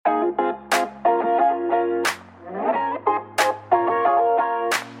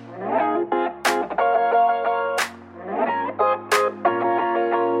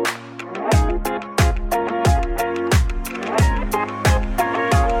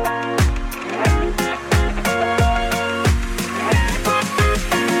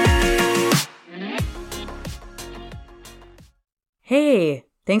Hey,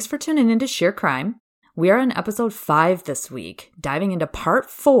 thanks for tuning into Sheer Crime. We are on episode 5 this week, diving into part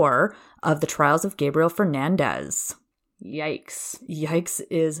 4 of the Trials of Gabriel Fernandez. Yikes. Yikes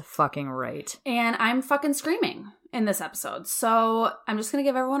is fucking right. And I'm fucking screaming in this episode. So I'm just going to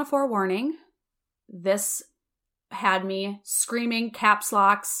give everyone a forewarning. This had me screaming caps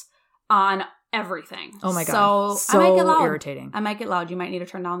locks on everything. Oh my God. So I might get loud. Irritating. I might get loud. You might need to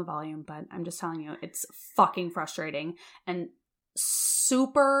turn down the volume, but I'm just telling you, it's fucking frustrating and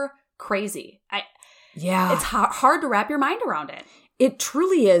super crazy. It's hard to wrap your mind around it. It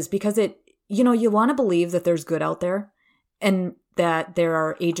truly is, because you want to believe that there's good out there and that there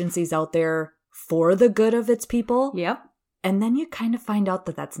are agencies out there for the good of its people. Yep. And then you kind of find out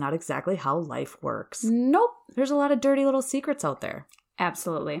that that's not exactly how life works. Nope. There's a lot of dirty little secrets out there.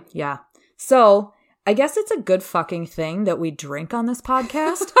 Absolutely. Yeah. So I guess it's a good fucking thing that we drink on this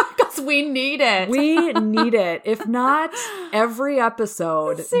podcast. Because we need it. We need it. If not every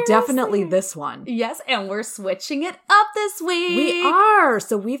episode, Seriously. Definitely this one. Yes, and we're switching it up this week. We are.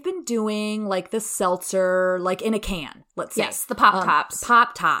 So we've been doing like the seltzer, like in a can, let's say. Yes, the Pop Tops.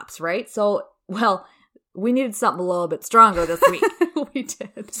 Pop Tops, right? So, well, we needed something a little bit stronger this week. We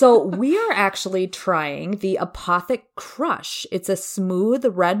did. So we are actually trying the Apothic Crush. It's a smooth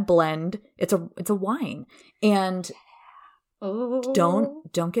red blend. It's a wine. And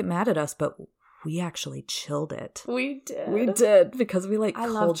don't get mad at us, but we actually chilled it. We did. We did, because we like cold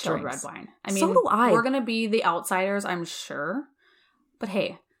love chilled drinks. red wine. I mean, so do I. We're going to be the outsiders, I'm sure. But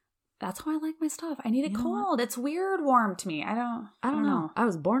hey, that's how I like my stuff. I need it cold. It's weird warm to me. I don't know. I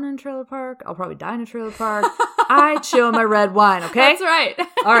was born in a trailer park. I'll probably die in a trailer park. I chill my red wine, okay? That's right.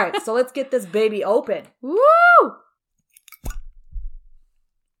 All right, so let's get this baby open. Woo!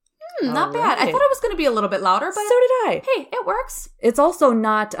 Not bad. I thought it was going to be a little bit louder, but so did I. Hey, it works. It's also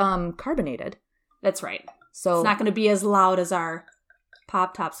not carbonated. That's right. So it's not going to be as loud as our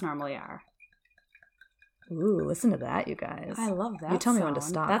Pop Tops normally are. Ooh, listen to that, you guys. I love that. You tell me sound. when to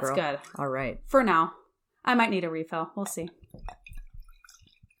stop, That's girl. good. All right. For now. I might need a refill. We'll see.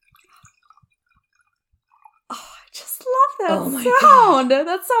 Oh, I just love that sound. God.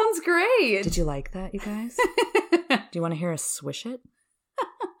 That sounds great. Did you like that, you guys? Do you want to hear us swish it?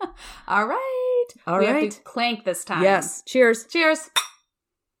 All right. We have to clank this time. Yes. Cheers. Cheers.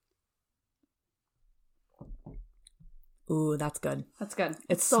 Ooh, that's good. That's good.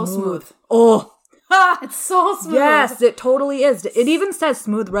 It's so smooth. Oh. It's so smooth. Yes, it totally is. It even says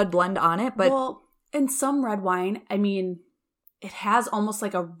smooth red blend on it, but well, in some red wine, I mean, it has almost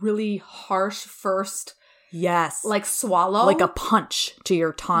like a really harsh first, yes, like swallow, like a punch to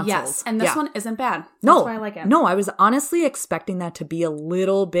your tonsils. Yes, and this one isn't bad. That's why I like it. No, I was honestly expecting that to be a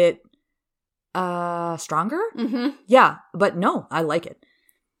little bit stronger. Mm-hmm. Yeah, but no, I like it.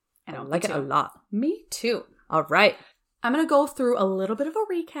 I like it a lot. Me too. All right. I'm going to go through a little bit of a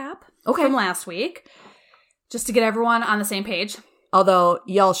recap from last week, just to get everyone on the same page. Although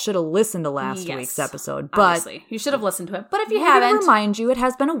y'all should have listened to last week's episode. But obviously, you should have listened to it. But if you haven't, remind you, it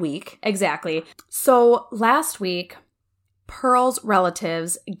has been a week. Exactly. So last week, Pearl's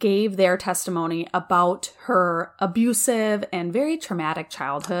relatives gave their testimony about her abusive and very traumatic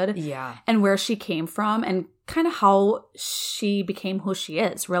childhood. Yeah. And where she came from and kind of how she became who she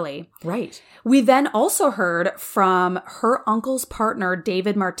is, really. Right. We then also heard from her uncle's partner,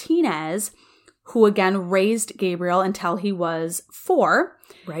 David Martinez, who again raised Gabriel until he was 4.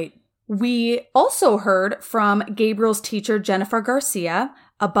 Right. We also heard from Gabriel's teacher, Jennifer Garcia,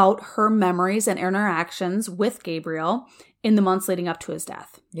 about her memories and interactions with Gabriel in the months leading up to his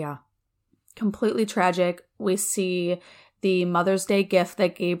death. Yeah. Completely tragic. We see the Mother's Day gift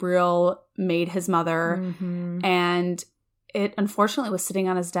that Gabriel made his mother. Mm-hmm. And it unfortunately was sitting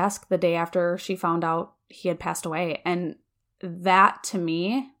on his desk the day after she found out he had passed away. And that, to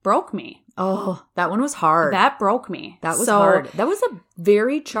me, broke me. Oh, that one was hard. That broke me. That was hard. That was a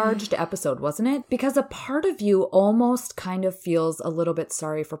very charged episode, wasn't it? Because a part of you almost kind of feels a little bit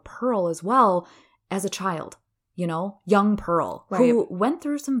sorry for Pearl as well as a child. You know, young Pearl, who went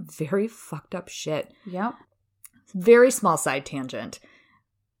through some very fucked up shit. Yep. Very small side tangent.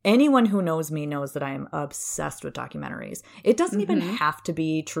 Anyone who knows me knows that I am obsessed with documentaries. It doesn't even have to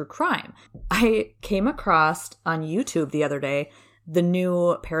be true crime. I came across on YouTube the other day the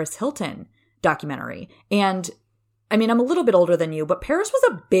new Paris Hilton documentary. And I mean, I'm a little bit older than you, but Paris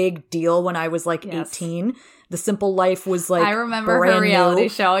was a big deal when I was like 18. The Simple Life was like I remember her reality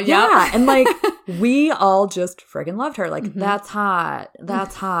show. Yep. Yeah. And like we all just friggin' loved her. Like, that's hot.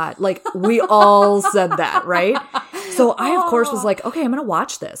 That's hot. Like we all said that, right? So I, of course, was like, okay, I'm going to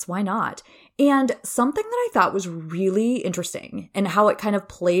watch this. Why not? And something that I thought was really interesting and how it kind of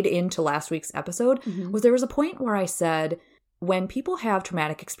played into last week's episode was there was a point where I said, when people have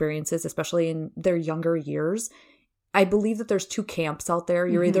traumatic experiences, especially in their younger years, I believe that there's two camps out there.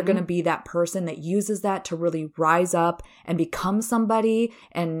 You're either going to be that person that uses that to really rise up and become somebody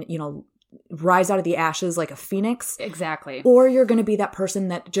and, you know, rise out of the ashes like a phoenix. Exactly. Or you're going to be that person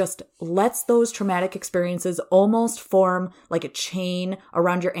that just lets those traumatic experiences almost form like a chain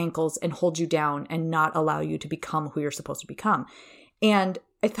around your ankles and hold you down and not allow you to become who you're supposed to become. And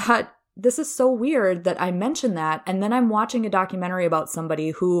I thought, this is so weird that I mentioned that. And then I'm watching a documentary about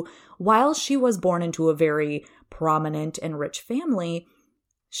somebody who, while she was born into a very prominent and rich family,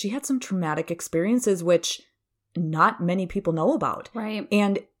 she had some traumatic experiences, which not many people know about. Right.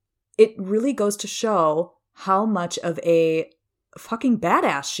 And it really goes to show how much of a fucking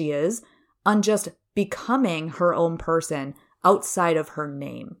badass she is on just becoming her own person outside of her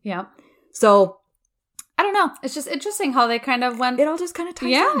name. Yeah. So I don't know. It's just interesting how they kind of went. It all just kind of ties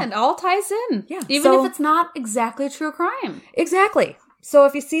in. Yeah, it all ties in. Yeah. Even if it's not exactly true crime. Exactly. So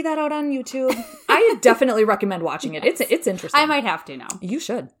if you see that out on YouTube, I definitely recommend watching it. Yes. It's interesting. I might have to now. You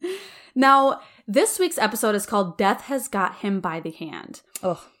should. Now, this week's episode is called Death Has Got Him by the Hand.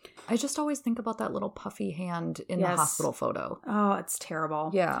 Oh, I just always think about that little puffy hand in the hospital photo. Oh, it's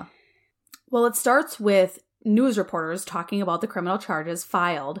terrible. Yeah. Well, it starts with news reporters talking about the criminal charges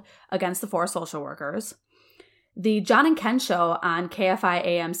filed against the 4 social workers. The John and Ken show on KFI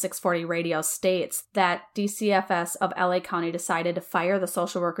AM 640 radio states that DCFS of LA County decided to fire the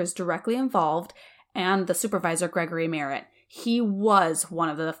social workers directly involved and the supervisor, Gregory Merritt. He was one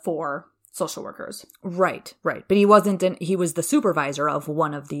of the 4 social workers. Right. But he wasn't, he was the supervisor of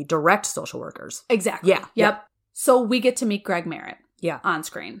one of the direct social workers. Exactly. Yeah. Yep. So we get to meet Greg Merritt. Yeah. On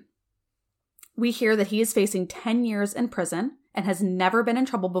screen. We hear that he is facing 10 years in prison and has never been in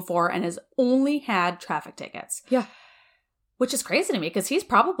trouble before and has only had traffic tickets. Yeah. Which is crazy to me because he's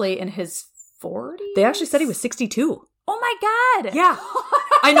probably in his 40s. They actually said he was 62. Oh my God. Yeah.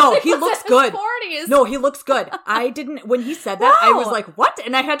 I know. He looks good. 40s. No, he looks good. I didn't, when he said that, I was like, what?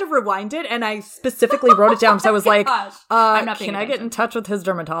 And I had to rewind it and I specifically wrote it down. So I was like, I'm not can I get in touch with his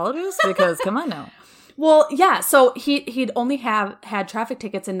dermatologist? Because come on now. Well, yeah. So he'd only had traffic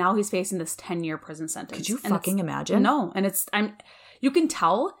tickets and now he's facing this 10-year prison sentence. Could you fucking imagine? No. And you can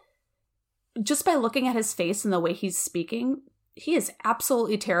tell just by looking at his face and the way he's speaking, he is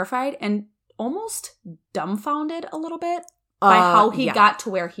absolutely terrified and almost dumbfounded a little bit by how he got to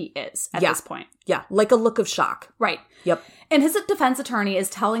where he is at this point. Yeah, like a look of shock. Right. Yep. And his defense attorney is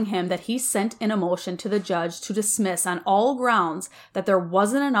telling him that he sent in a motion to the judge to dismiss on all grounds that there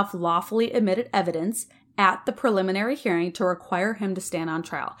wasn't enough lawfully admitted evidence at the preliminary hearing to require him to stand on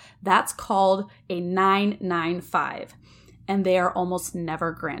trial. That's called a 995. And they are almost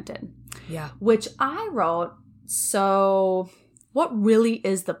never granted. Yeah. Which I wrote, so what really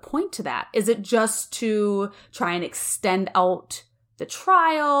is the point to that? Is it just to try and extend out the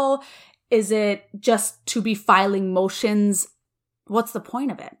trial? Is it just to be filing motions? What's the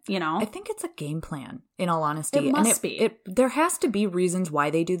point of it, you know? I think it's a game plan, in all honesty. It must be. There has to be reasons why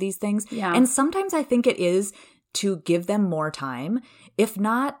they do these things. Yeah. And sometimes I think it is to give them more time, if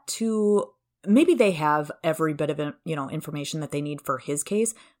not to... Maybe they have every bit of, information that they need for his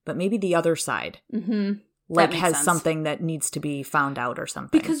case, but maybe the other side has sense. Something that needs to be found out or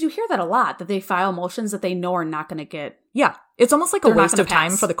something. Because you hear that a lot, that they file motions that they know are not going to get... Yeah. It's almost like a waste of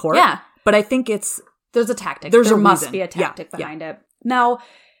time for the court. Yeah. But I think it's... There's a tactic. There must reason. be a tactic behind it. Now,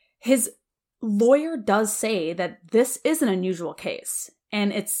 his lawyer does say that this is an unusual case,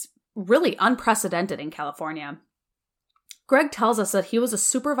 and it's really unprecedented in California. Greg tells us that he was a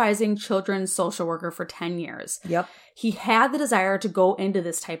supervising children's social worker for 10 years. Yep. He had the desire to go into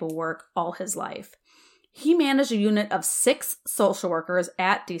this type of work all his life. He managed a unit of 6 social workers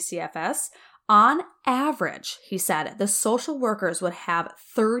at DCFS. On average, he said, the social workers would have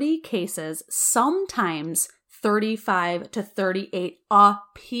 30 cases, sometimes 35 to 38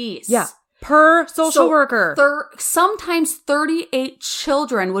 apiece. Yeah. Per social worker. Sometimes 38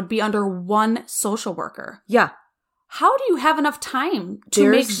 children would be under one social worker. Yeah. How do you have enough time to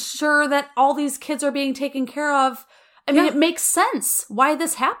make sure that all these kids are being taken care of? I mean, it makes sense why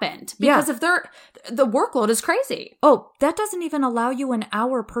this happened. Because if the workload is crazy. Oh, that doesn't even allow you an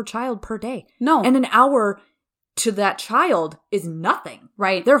hour per child per day. No. And an hour to that child is nothing.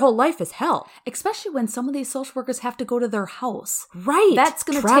 Right. Their whole life is hell. Especially when some of these social workers have to go to their house. Right. That's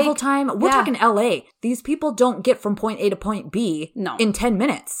going to take... Travel time. We're talking LA. These people don't get from point A to point B in 10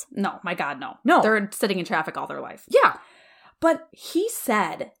 minutes. No, my God, no. No. They're sitting in traffic all their life. Yeah. But he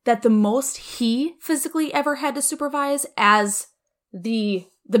said that the most he physically ever had to supervise as the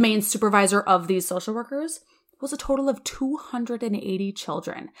main supervisor of these social workers was a total of 280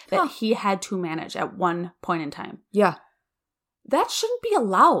 children that he had to manage at one point in time. Yeah. That shouldn't be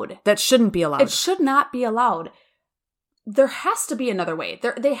allowed. That shouldn't be allowed. It should not be allowed. There has to be another way.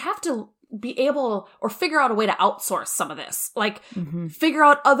 They have to be able or figure out a way to outsource some of this. Like, figure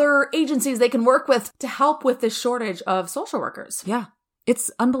out other agencies they can work with to help with this shortage of social workers. Yeah.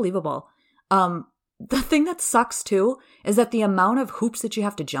 It's unbelievable. The thing that sucks, too, is that the amount of hoops that you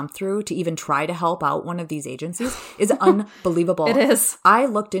have to jump through to even try to help out one of these agencies is unbelievable. It is. I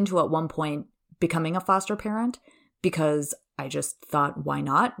looked into at one point becoming a foster parent because I just thought, why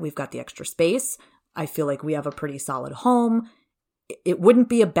not? We've got the extra space. I feel like we have a pretty solid home. It wouldn't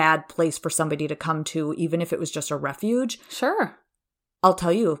be a bad place for somebody to come to, even if it was just a refuge. Sure. I'll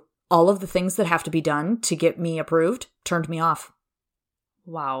tell you, all of the things that have to be done to get me approved turned me off.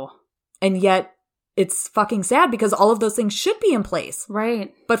 Wow. And yet, it's fucking sad because all of those things should be in place.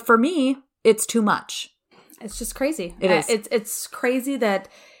 Right. But for me, it's too much. It's just crazy. It is. It's crazy that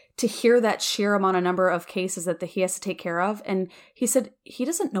to hear that sheer number of cases that he has to take care of. And he said he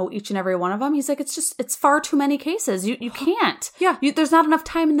doesn't know each and every one of them. He's like, it's far too many cases. You can't. Yeah. There's not enough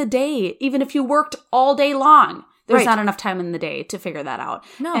time in the day. Even if you worked all day long, there's Right. not enough time in the day to figure that out.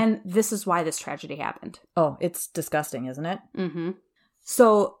 No. And this is why this tragedy happened. Oh, it's disgusting, isn't it? Mm-hmm.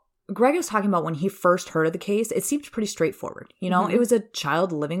 So Greg was talking about when he first heard of the case, it seemed pretty straightforward. You know, it was a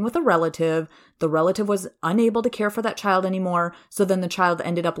child living with a relative. The relative was unable to care for that child anymore. So then the child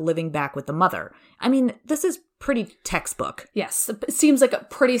ended up living back with the mother. I mean, this is pretty textbook. Yes. It seems like a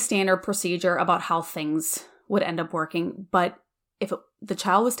pretty standard procedure about how things would end up working. But if the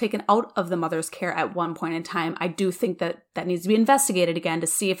child was taken out of the mother's care at one point in time, I do think that needs to be investigated again to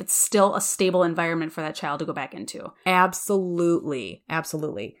see if it's still a stable environment for that child to go back into. Absolutely.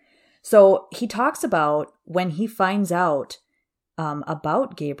 Absolutely. So he talks about when he finds out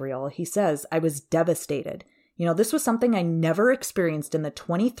about Gabriel, he says, I was devastated. You know, this was something I never experienced in the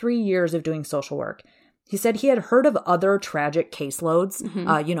 23 years of doing social work. He said he had heard of other tragic caseloads.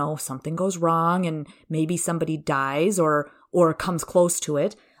 You know, something goes wrong and maybe somebody dies or comes close to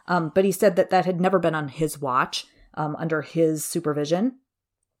it. But he said that had never been on his watch, under his supervision.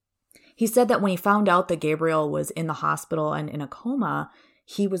 He said that when he found out that Gabriel was in the hospital and in a coma,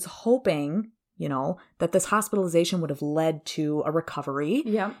 he was hoping, you know, that this hospitalization would have led to a recovery.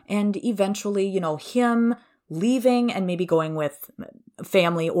 Yeah. And eventually, you know, him leaving and maybe going with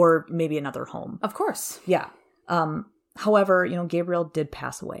family or maybe another home. Of course. Yeah. However, you know, Gabriel did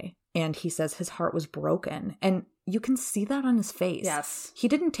pass away and he says his heart was broken. And you can see that on his face. Yes. He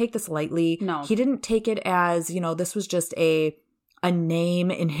didn't take this lightly. No. He didn't take it as, you know, this was just a name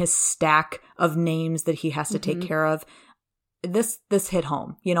in his stack of names that he has to take care of. This hit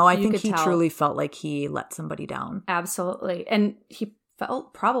home. You know, I think he truly felt like he let somebody down. Absolutely. And he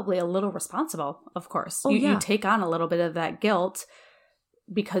felt probably a little responsible, of course. Oh, You take on a little bit of that guilt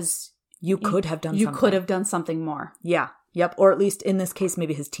because you could have done something. You could have done something more. Yeah. Yep. Or at least in this case,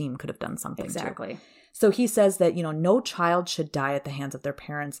 maybe his team could have done something Exactly. too. So he says that, you know, no child should die at the hands of their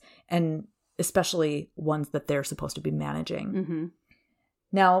parents, and especially ones that they're supposed to be managing.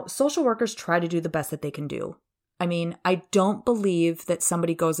 Now, social workers try to do the best that they can do. I mean, I don't believe that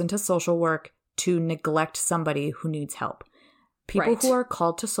somebody goes into social work to neglect somebody who needs help. People who are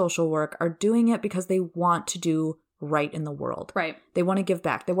called to social work are doing it because they want to do right in the world. Right. They want to give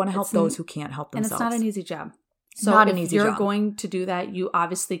back. They want to help those who can't help themselves. And it's not an easy job. So if you're going to do that, you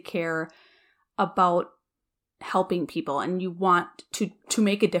obviously care about helping people and you want to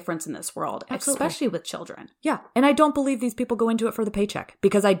make a difference in this world, especially with children. Yeah. And I don't believe these people go into it for the paycheck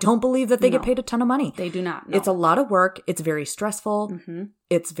because I don't believe that they get paid a ton of money. They do not. No. It's a lot of work. It's very stressful.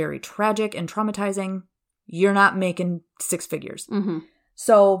 It's very tragic and traumatizing. You're not making six figures.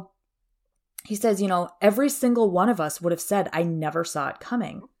 So he says, you know, every single one of us would have said, I never saw it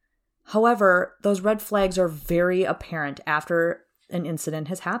coming. However, those red flags are very apparent after an incident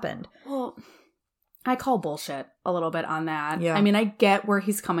has happened. Well, I call bullshit a little bit on that. Yeah. I mean, I get where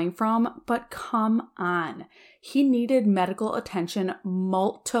he's coming from, but come on. He needed medical attention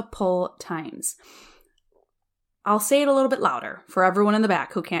multiple times. I'll say it a little bit louder for everyone in the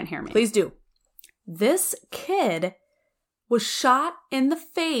back who can't hear me. Please do. This kid was shot in the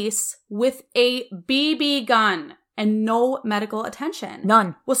face with a BB gun and no medical attention.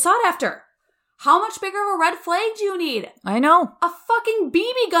 None. Was sought after. How much bigger of a red flag do you need? I know. A fucking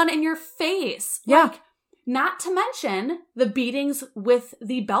BB gun in your face. Yeah. Like, not to mention the beatings with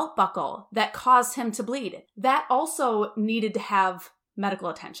the belt buckle that caused him to bleed. That also needed to have medical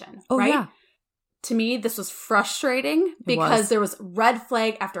attention. Oh, right? yeah. To me, this was frustrating because there was red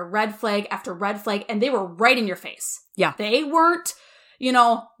flag after red flag after red flag, and they were right in your face. Yeah. They weren't,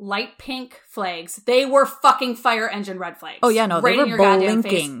 light pink flags. They were fucking fire engine red flags. Oh, yeah, no, right they were in your goddamn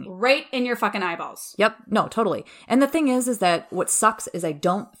blinking. face, right in your fucking eyeballs. Yep, no, totally. And the thing is that what sucks is I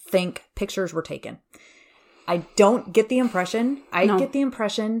don't think pictures were taken. I don't get the impression. I get the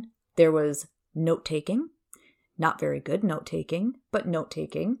impression there was note-taking. Not very good note-taking, but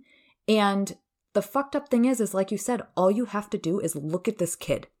note-taking. And the fucked up thing is like you said, all you have to do is look at this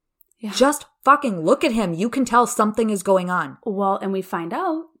kid. Yeah. Just fucking look at him. You can tell something is going on. Well, and we find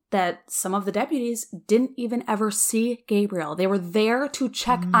out that some of the deputies didn't even ever see Gabriel. They were there to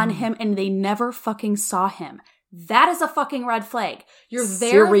check on him and they never fucking saw him. That is a fucking red flag. You're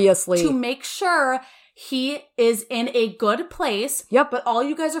there to make sure he is in a good place. Yep. But all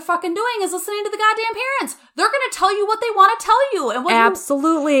you guys are fucking doing is listening to the goddamn parents. They're going to tell you what they want to tell you and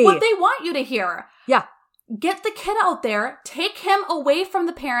what they want you to hear. Yeah. Get the kid out there, take him away from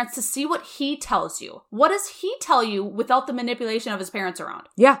the parents to see what he tells you. What does he tell you without the manipulation of his parents around?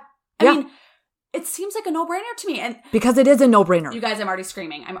 Yeah. I mean, it seems like a no-brainer to me. And because it is a no-brainer. You guys, I'm already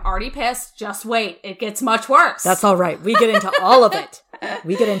screaming. I'm already pissed. Just wait. It gets much worse. That's all right. We get into all of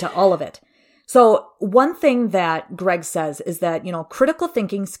it. So one thing that Greg says is that, critical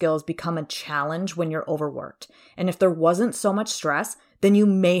thinking skills become a challenge when you're overworked. And if there wasn't so much stress, then you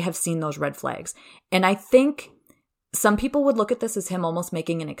may have seen those red flags. And I think some people would look at this as him almost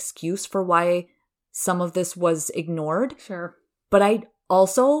making an excuse for why some of this was ignored. Sure. But I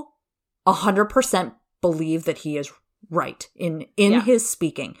also 100% believe that he is right in his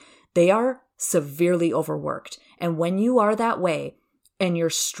speaking. They are severely overworked. And when you are that way and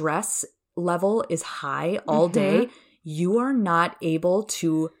your stress level is high all day, you are not able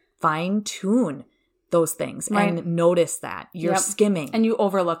to fine-tune those things and notice that. You're skimming. And you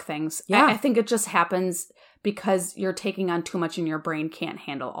overlook things. Yeah. I think it just happens because you're taking on too much and your brain can't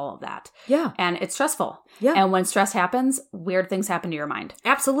handle all of that. Yeah. And it's stressful. Yeah. And when stress happens, weird things happen to your mind.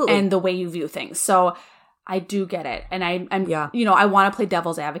 Absolutely. And the way you view things. So I do get it. And I'm I want to play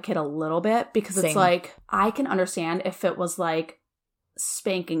devil's advocate a little bit because it's like, I can understand if it was like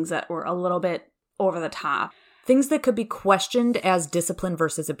spankings that were a little bit over the top. Things that could be questioned as discipline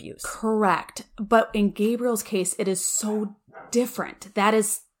versus abuse. Correct. But in Gabriel's case, it is so different.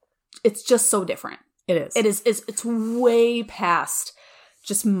 It's just so different. It is. It's way past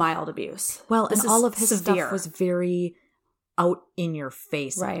just mild abuse. Well, and all of his stuff was very out in your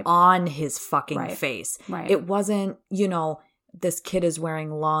face, on his fucking face. Right. It wasn't, this kid is wearing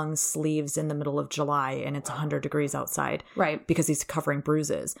long sleeves in the middle of July and it's 100 degrees outside. Right. Because he's covering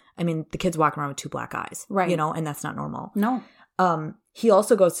bruises. I mean, the kid's walking around with 2 black eyes. Right. And that's not normal. No. He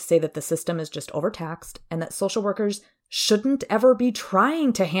also goes to say that the system is just overtaxed and that social workers shouldn't ever be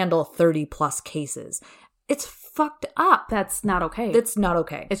trying to handle 30 plus cases. It's fucked up. That's not okay. It's not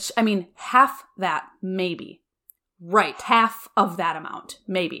okay. Half that, maybe. Right. Half of that amount,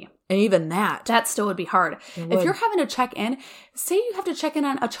 maybe. And even that. That still would be hard. If you're having to check in, say you have to check in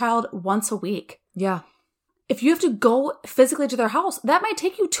on a child once a week. Yeah. If you have to go physically to their house, that might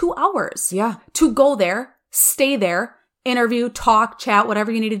take you 2 hours. Yeah. To go there, stay there, interview, talk, chat,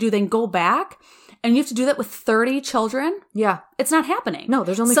 whatever you need to do, then go back. And you have to do that with 30 children? Yeah. It's not happening. No,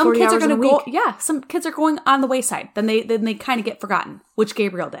 there's only 40 hours in a week. Some kids are going on the wayside. Then they kind of get forgotten, which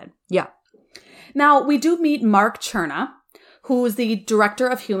Gabriel did. Yeah. Now, we do meet Mark Cherna, who is the Director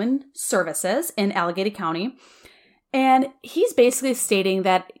of Human Services in Allegheny County. And he's basically stating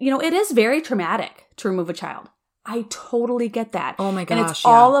that, it is very traumatic to remove a child. I totally get that. Oh my gosh. And it's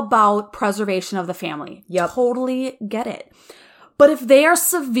all about preservation of the family. Yep. Totally get it. But if they are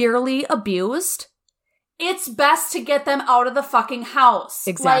severely abused, it's best to get them out of the fucking house.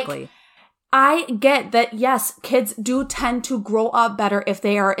 Exactly. I get that, yes, kids do tend to grow up better if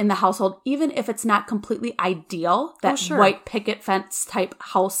they are in the household, even if it's not completely ideal, that white picket fence type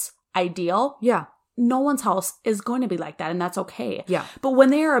house ideal. Yeah. No one's house is going to be like that, and that's okay. Yeah. But when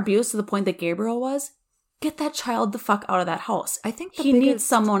they are abused to the point that Gabriel was, get that child the fuck out of that house. I think he needs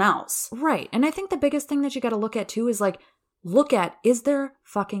someone else. Right. And I think the biggest thing that you got to look at, too, is is there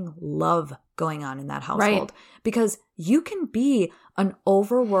fucking love going on in that household? Right. Because you can be an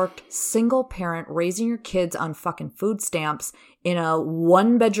overworked single parent raising your kids on fucking food stamps in a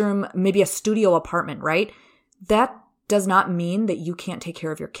 1-bedroom, maybe a studio apartment, right? That does not mean that you can't take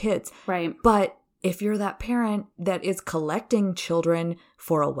care of your kids. Right. But if you're that parent that is collecting children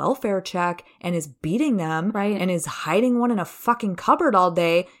for a welfare check and is beating them and is hiding one in a fucking cupboard all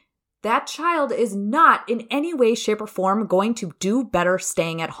day, that child is not in any way, shape, or form going to do better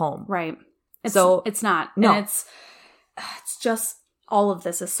staying at home. Right. It's not. No. And it's just, all of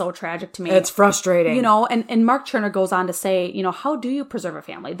this is so tragic to me. It's frustrating. And Mark Cherna goes on to say, how do you preserve a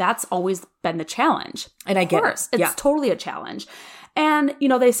family? That's always been the challenge. And I get it. Of course. It's totally a challenge. And,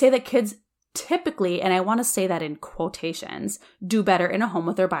 they say that kids typically, and I want to say that in quotations, do better in a home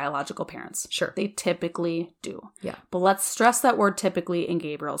with their biological parents. Sure. They typically do. Yeah. But let's stress that word typically in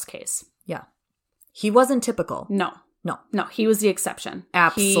Gabriel's case. Yeah. He wasn't typical. No, he was the exception.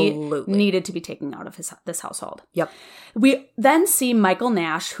 Absolutely. He needed to be taken out of this household. Yep. We then see Michael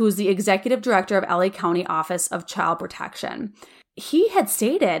Nash, who's the executive director of LA County Office of Child Protection. He had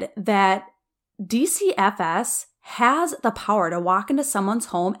stated that DCFS has the power to walk into someone's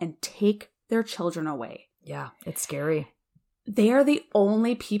home and take their children away. Yeah, it's scary. They are the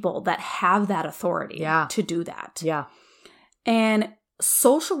only people that have that authority to do that. Yeah. And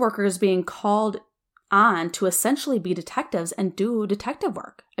social workers being called on to essentially be detectives and do detective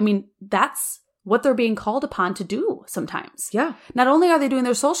work. I mean, that's what they're being called upon to do sometimes. Yeah. Not only are they doing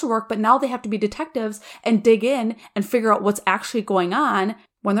their social work, but now they have to be detectives and dig in and figure out what's actually going on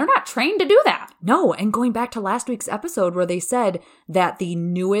when they're not trained to do that. No, and going back to last week's episode where they said that the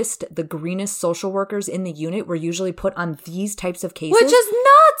newest, the greenest social workers in the unit were usually put on these types of cases. Which is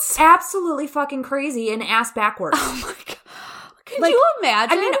nuts! Absolutely fucking crazy and ass backwards. Oh my God. Can you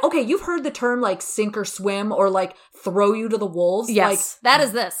imagine? I mean, okay, you've heard the term sink or swim or throw you to the wolves. Yes, that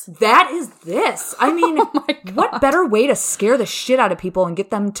is this. That is this. I mean, what better way to scare the shit out of people and get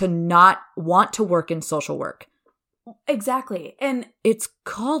them to not want to work in social work? Exactly. And it's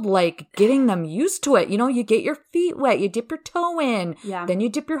called getting them used to it. You get your feet wet, you dip your toe in, then you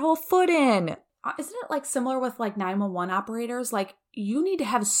dip your whole foot in. Isn't it similar with 911 operators? You need to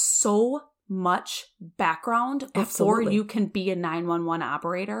have so much background before you can be a 911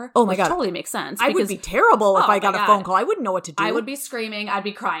 operator. Oh my God. Totally makes sense. I would be terrible if I got a phone call. I wouldn't know what to do. I would be screaming. I'd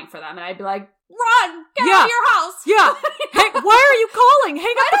be crying for them. And I'd be like, run! Get out of your house! Yeah. Hey, why are you calling?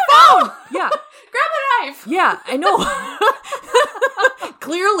 Hang up the phone! Yeah. Grab a knife! Yeah, I know.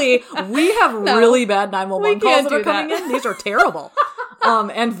 Clearly, we have really bad 911 calls that are coming in. These are terrible.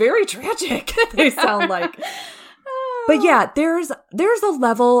 And very tragic, they sound like. But yeah, there's a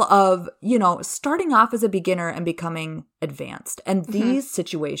level of, starting off as a beginner and becoming advanced. And these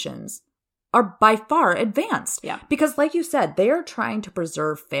situations are by far advanced. Yeah. Because like you said, they are trying to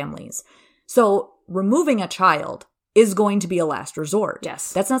preserve families. So removing a child is going to be a last resort.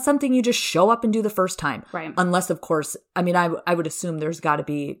 Yes. That's not something you just show up and do the first time. Right. Unless, of course, I would assume there's got to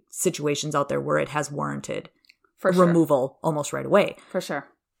be situations out there where it has warranted removal almost right away. For sure.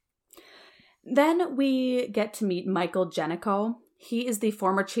 Then we get to meet Michael Genico. He is the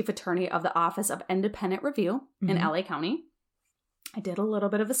former chief attorney of the Office of Independent Review in LA County. I did a little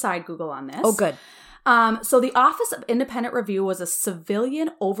bit of a side Google on this. Oh, good. So the Office of Independent Review was a civilian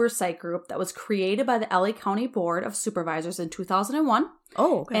oversight group that was created by the LA County Board of Supervisors in 2001.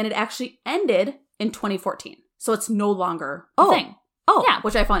 Oh, okay. And it actually ended in 2014. So it's no longer a thing. Oh. Yeah,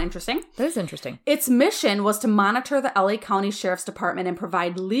 which I found interesting. That is interesting. Its mission was to monitor the LA County Sheriff's Department and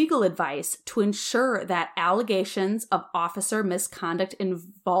provide legal advice to ensure that allegations of officer misconduct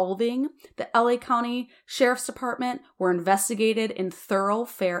involving the LA County Sheriff's Department were investigated in thorough,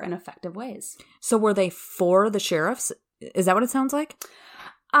 fair, and effective ways. So were they for the sheriffs? Is that what it sounds like?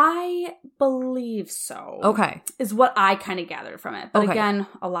 I believe so. Okay. Is what I kind of gathered from it. But okay. Again,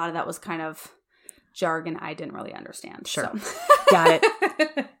 a lot of that was kind of jargon I didn't really understand. Sure. So. Got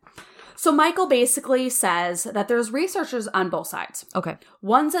it. So Michael basically says that there's researchers on both sides. Okay.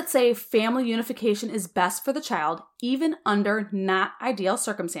 Ones that say family unification is best for the child, even under not ideal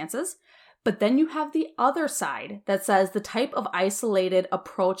circumstances. But then you have the other side that says the type of isolated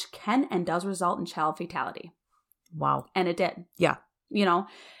approach can and does result in child fatality. Wow. And it did. Yeah.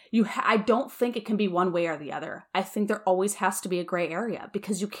 I don't think it can be one way or the other. I think there always has to be a gray area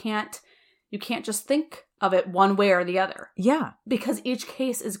because you can't just think of it one way or the other. Yeah. Because each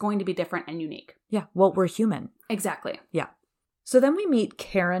case is going to be different and unique. Yeah. Well, we're human. Exactly. Yeah. So then we meet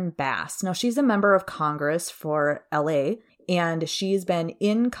Karen Bass. Now, she's a member of Congress for LA, and she's been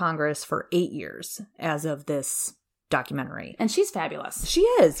in Congress for 8 years as of this documentary. And she's fabulous. She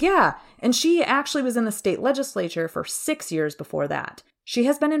is, yeah. And she actually was in the state legislature for 6 years before that. She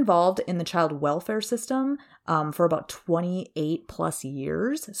has been involved in the child welfare system for about 28 plus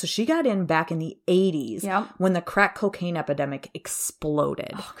years. So she got in back in the 80s when the crack cocaine epidemic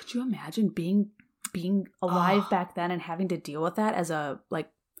exploded. Oh, could you imagine being alive back then and having to deal with that as a police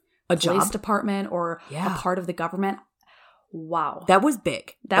job department or a part of the government? Wow. That was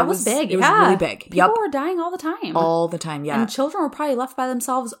big. That was big. It was really big. People were dying all the time. All the time, yeah. And children were probably left by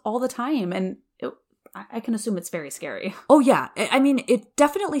themselves all the time. And I can assume it's very scary. Oh, yeah. I mean, it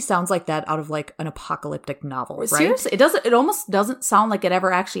definitely sounds like that out of an apocalyptic novel, right? Seriously, it almost doesn't sound like it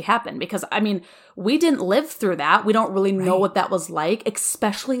ever actually happened because, I mean, we didn't live through that. We don't really know what that was like,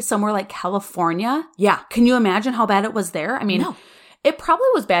 especially somewhere like California. Yeah. Can you imagine how bad it was there? I mean, It probably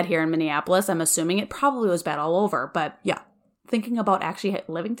was bad here in Minneapolis. I'm assuming it probably was bad all over. But Yeah. thinking about actually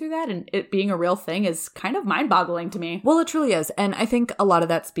living through that and it being a real thing is kind of mind-boggling to me. Well, it truly is. And I think a lot of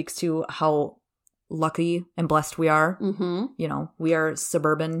that speaks to how lucky and blessed we are. Mm-hmm. You know, we are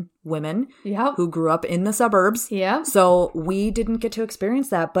suburban women Yep. who grew up in the suburbs. Yep. So we didn't get to experience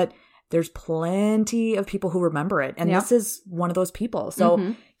that, but there's plenty of people who remember it. And Yep. this is one of those people. So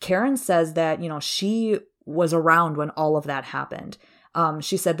Mm-hmm. Karen says that, you know, she was around when all of that happened.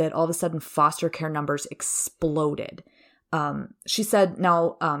 She said that all of a sudden foster care numbers exploded. She said,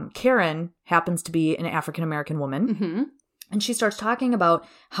 now, Karen happens to be an African-American woman. Mm-hmm. And she starts talking about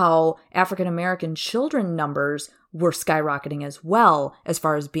how African-American children numbers were skyrocketing as well as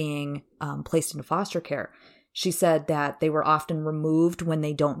far as being placed into foster care. She said that they were often removed when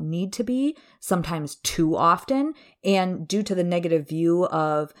they don't need to be, sometimes too often. And due to the negative view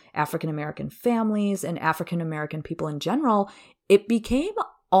of African-American families and African-American people in general, it became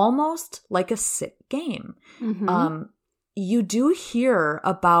almost like a sick game. Mm-hmm. You do hear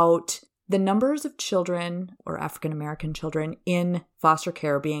about the numbers of children or African-American children in foster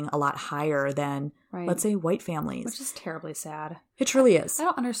care being a lot higher than, Right. let's say, white families. Which is terribly sad. It truly is. I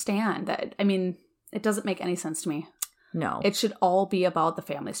don't understand that. I mean, it doesn't make any sense to me. No. It should all be about the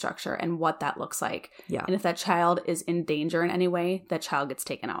family structure and what that looks like. Yeah. And if that child is in danger in any way, that child gets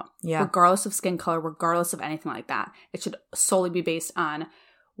taken out. Yeah. Regardless of skin color, regardless of anything like that. It should solely be based on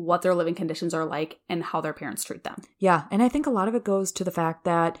what their living conditions are like and how their parents treat them. Yeah. And I think a lot of it goes to the fact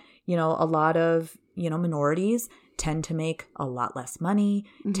that, you know, a lot of, you know, minorities tend to make a lot less money,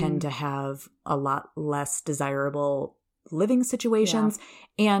 tend to have a lot less desirable living situations,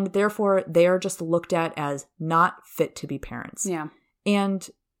 and therefore they are just looked at as not fit to be parents. Yeah. And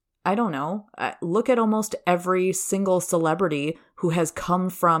I don't know, look at almost every single celebrity who has come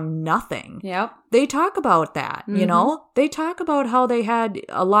from nothing. Yep. They talk about that, you know? They talk about how they had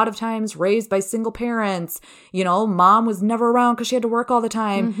a lot of times raised by single parents. You know, mom was never around because she had to work all the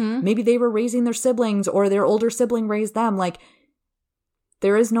time. Maybe they were raising their siblings or their older sibling raised them. Like,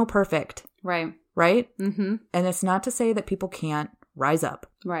 there is no perfect. Right. Right? Mm-hmm. And it's not to say that people can't rise up.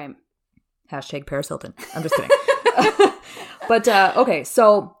 Right. Hashtag Paris Hilton. I'm just kidding. But, okay,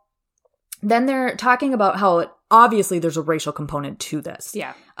 so then they're talking about how obviously there's a racial component to this.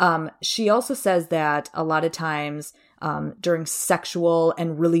 Yeah. She also says that a lot of times during sexual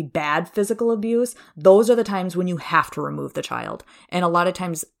and really bad physical abuse, those are the times when you have to remove the child. And a lot of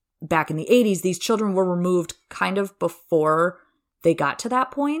times back in the 80s, these children were removed kind of before they got to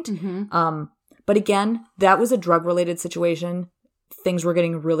that point. But again, that was a drug-related situation. Things were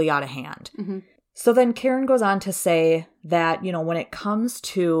getting really out of hand. So then Karen goes on to say that, you know, when it comes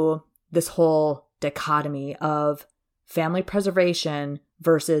to this whole dichotomy of family preservation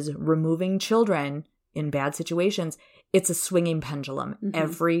versus removing children in bad situations, it's a swinging pendulum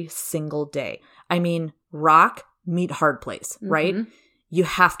every single day. I mean, rock, meet hard place, right? You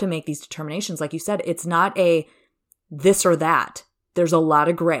have to make these determinations. Like you said, it's not a this or that. There's a lot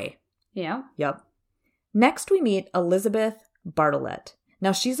of gray. Yeah. Yep. Next, we meet Elizabeth Bartlett.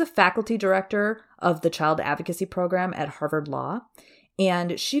 Now, she's a faculty director of the Child Advocacy Program at Harvard Law.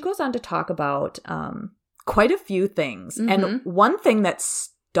 And she goes on to talk about quite a few things. And one thing that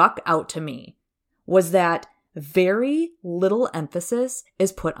stuck out to me was that very little emphasis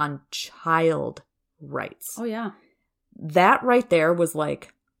is put on child rights. Oh, yeah. That right there was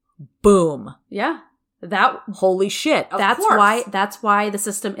like, boom. Yeah. That Holy shit. that's course. why the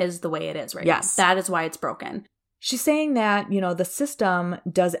system is the way it is right Yes. now. That is why it's broken. She's saying that, you know, the system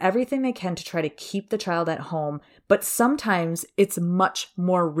does everything they can to try to keep the child at home, but sometimes it's much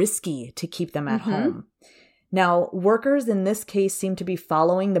more risky to keep them at home. Now, workers in this case seem to be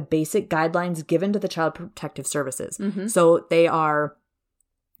following the basic guidelines given to the Child Protective Services. So they are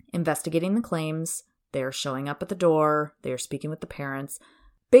investigating the claims, they are showing up at the door, they are speaking with the parents.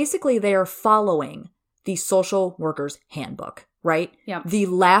 Basically, they are following the social worker's handbook, right? Yep. The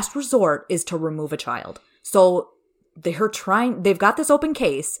last resort is to remove a child. So they've got this open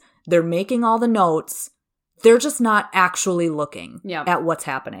case. They're making all the notes. They're just not actually looking at what's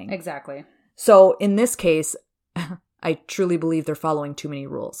happening. Exactly. So in this case, I truly believe they're following too many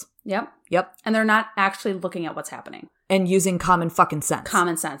rules. Yep. Yep. And they're not actually looking at what's happening. And using common fucking sense.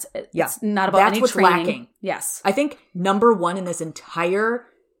 Common sense. It's Yeah. not about That's any what's training. lacking. Yes. I think number one in this entire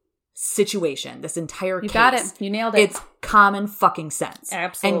situation, this entire case. You got it. You nailed it. It's common fucking sense.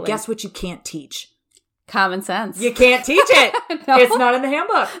 Absolutely. And guess what you can't teach? Common sense. You can't teach it. No. It's not in the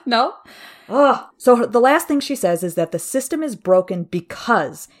handbook. No. Ugh. So the last thing she says is that the system is broken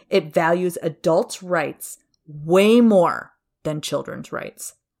because it values adults' rights way more than children's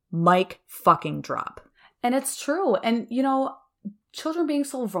rights. Mic fucking drop. And it's true. And, you know, children being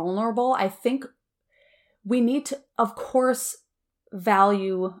so vulnerable, I think we need to, of course,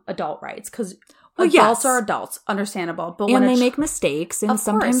 value adult rights because adults are adults, understandable. But when they make mistakes, and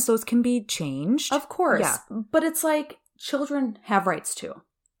sometimes those can be changed. Of course. Yeah. But it's like children have rights too.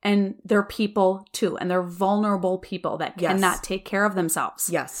 And they're people too. And they're vulnerable people that cannot take care of themselves.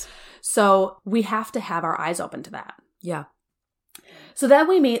 Yes. So we have to have our eyes open to that. Yeah. So then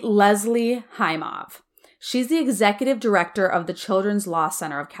we meet Leslie Hymov. She's the executive director of the Children's Law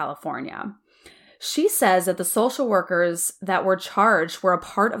Center of California. She says that the social workers that were charged were a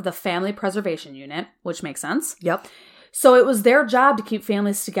part of the family preservation unit, which makes sense. Yep. So it was their job to keep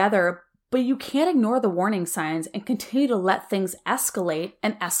families together, but you can't ignore the warning signs and continue to let things escalate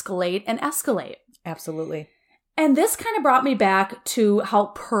and escalate and escalate. Absolutely. And this kind of brought me back to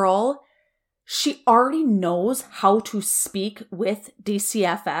how Pearl, she already knows how to speak with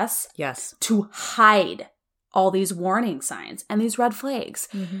DCFS. Yes. To hide all these warning signs and these red flags.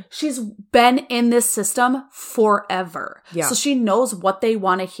 Mm-hmm. She's been in this system forever. Yeah. So she knows what they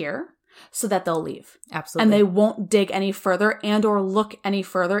want to hear so that they'll leave. Absolutely. And they won't dig any further and or look any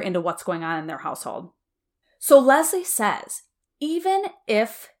further into what's going on in their household. So Leslie says, even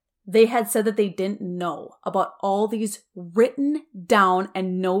if they had said that they didn't know about all these written down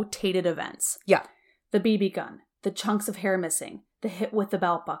and notated events. Yeah. The BB gun, the chunks of hair missing, the hit with the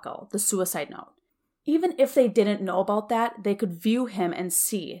belt buckle, the suicide note. Even if they didn't know about that, they could view him and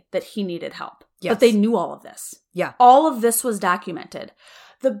see that he needed help. Yes. But they knew all of this. Yeah. All of this was documented.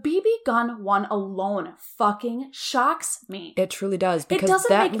 The BB gun one alone fucking shocks me. It truly does. Because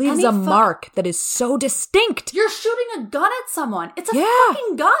that leaves a mark that is so distinct. You're shooting a gun at someone. It's a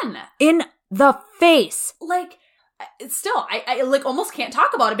fucking gun. In the face. Like, still, I like almost can't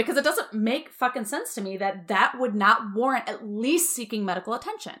talk about it because it doesn't make fucking sense to me that would not warrant at least seeking medical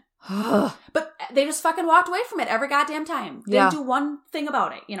attention. But they just fucking walked away from it every goddamn time. They didn't do one thing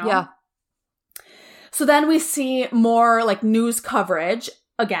about it, you know? Yeah. So then we see more like news coverage,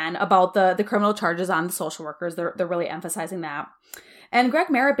 again, about the criminal charges on the social workers. They're really emphasizing that. And Greg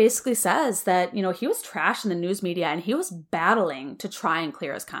Merritt basically says that, you know, he was trashed in the news media and he was battling to try and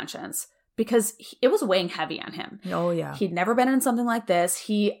clear his conscience because it was weighing heavy on him. Oh, yeah. He'd never been in something like this.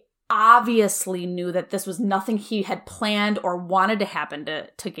 He obviously knew that this was nothing he had planned or wanted to happen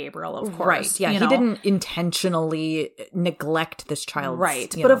to Gabriel, of course. Right, yeah. He didn't intentionally neglect this child.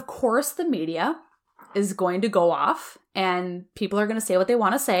 Right. But of course the media is going to go off and people are going to say what they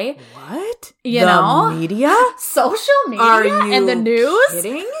want to say. What? You know? Media? Social media? Are you and the news?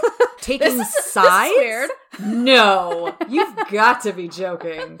 Kidding? Taking sides? This is weird. No. You've got to be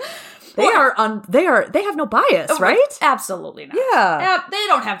joking. They have no bias, right? Absolutely not. Yeah. They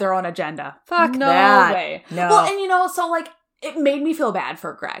don't have their own agenda. Fuck no that. No way. No. Well, and you know, so like, it made me feel bad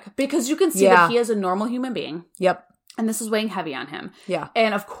for Greg because you can see that he is a normal human being. Yep. And this is weighing heavy on him. Yeah.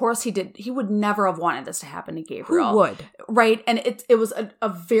 And of course he would never have wanted this to happen to Gabriel. Who would? Right. And it was a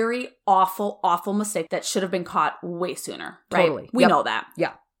very awful, awful mistake that should have been caught way sooner. Right? Totally. We know that.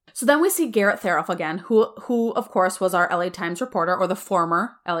 Yeah. So then we see Garrett Theroff again, who of course was our LA Times reporter, or the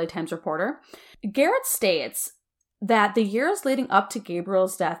former LA Times reporter. Garrett states that the years leading up to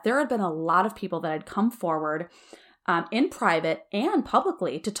Gabriel's death, there had been a lot of people that had come forward in private and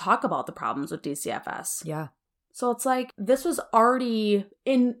publicly to talk about the problems with DCFS. Yeah. So it's like, this was already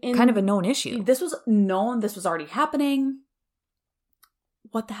in kind of a known issue. This was known. This was already happening.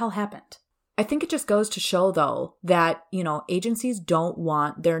 What the hell happened? I think it just goes to show, though, that, you know, agencies don't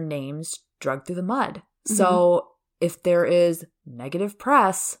want their names dragged through the mud. Mm-hmm. So if there is negative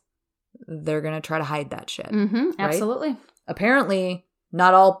press, they're going to try to hide that shit. Mm-hmm. Right? Absolutely. Apparently,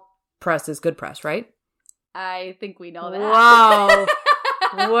 not all press is good press, right? I think we know that. Wow.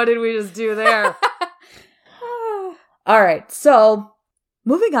 What did we just do there? All right. So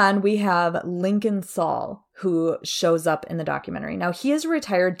moving on, we have Lincoln Saul, who shows up in the documentary. Now, he is a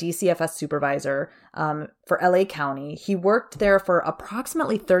retired DCFS supervisor for LA County. He worked there for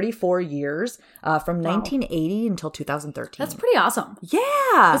approximately 34 years, from 1980 until 2013. That's pretty awesome.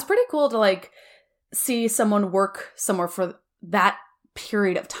 Yeah. It's pretty cool to, like, see someone work somewhere for that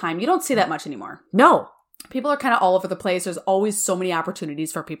period of time. You don't see that much anymore. No. People are kind of all over the place. There's always so many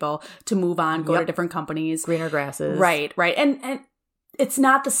opportunities for people to move on, go to different companies. Greener grasses. Right, right. And it's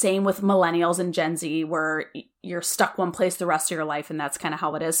not the same with millennials and Gen Z where you're stuck one place the rest of your life, and that's kind of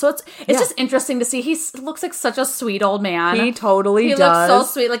how it is. So it's just interesting to see. He looks like such a sweet old man. He totally does. He looks so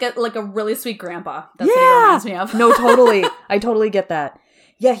sweet, like a really sweet grandpa. That's what he reminds me of. No, totally. I totally get that.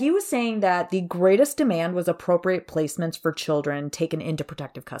 Yeah, he was saying that the greatest demand was appropriate placements for children taken into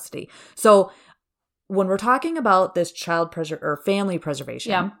protective custody. So when we're talking about this child or family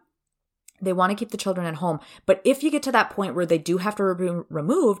preservation, They want to keep the children at home. But if you get to that point where they do have to be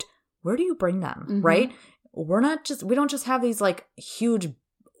removed, where do you bring them, right? We don't just have these like huge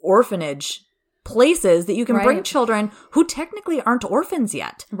orphanage places that you can bring children who technically aren't orphans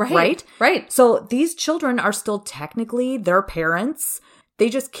yet, right? So these children are still technically their parents. They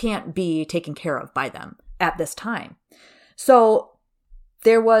just can't be taken care of by them at this time. So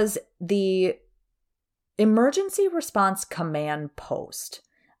there was the Emergency Response Command Post.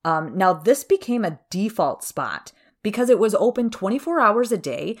 Now, this became a default spot because it was open 24 hours a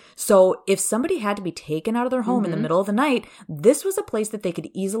day. So if somebody had to be taken out of their home in the middle of the night, this was a place that they could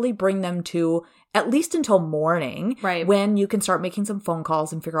easily bring them to at least until morning, when you can start making some phone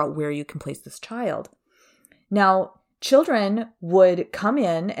calls and figure out where you can place this child. Now, children would come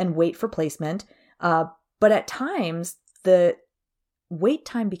in and wait for placement, but at times the wait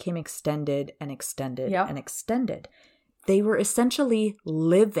time became extended and extended and extended. They were essentially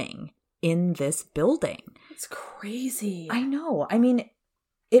living in this building. It's crazy. I know. I mean,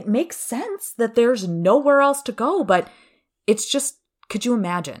 it makes sense that there's nowhere else to go, but it's just, could you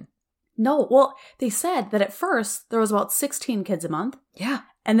imagine? No. Well, they said that at first there was about 16 kids a month. Yeah.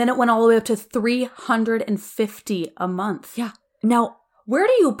 And then it went all the way up to 350 a month. Yeah. Now, where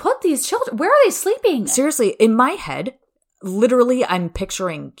do you put these children? Where are they sleeping? Seriously, in my head, literally, I'm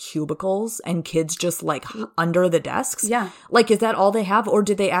picturing cubicles and kids just like under the desks. Yeah. Like, is that all they have? Or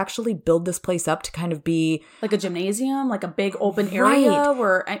did they actually build this place up to kind of be like a gymnasium, like a big open area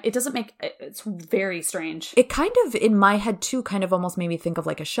where it doesn't make, it's very strange. It kind of, in my head too, kind of almost made me think of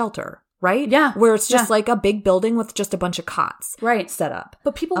like a shelter, right? Yeah. Where it's just like a big building with just a bunch of cots set up.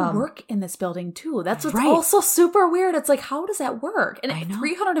 But people work in this building too. That's what's also super weird. It's like, how does that work? And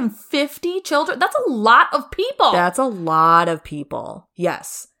 350 children, that's a lot of people. That's a lot of people.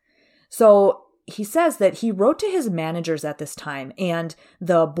 Yes. So he says that he wrote to his managers at this time and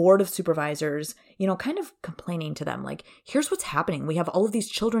the board of supervisors, you know, kind of complaining to them like, here's what's happening. We have all of these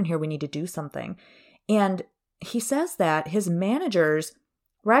children here. We need to do something. And he says that his managers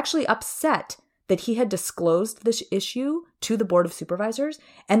were actually upset that he had disclosed this issue to the board of supervisors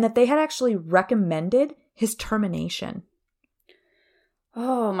and that they had actually recommended his termination.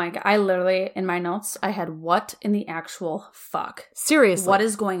 Oh my God. I literally, in my notes, I had what in the actual fuck? Seriously. What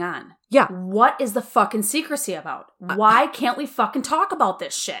is going on? Yeah. What is the fucking secrecy about? Why can't we fucking talk about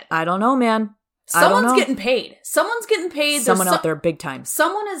this shit? I don't know, man. Someone's getting paid. Someone's getting paid. Someone out there big time.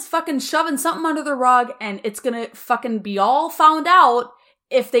 Someone is fucking shoving something under the rug and it's gonna fucking be all found out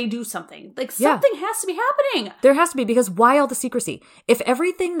if they do something. Like, something has to be happening. There has to be, because why all the secrecy? If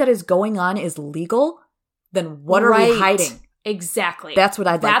everything that is going on is legal, then what are we hiding? Exactly. That's what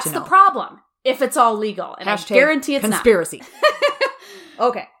I'd like to know. That's the problem. If it's all legal. And Hashtag I guarantee it's conspiracy. not.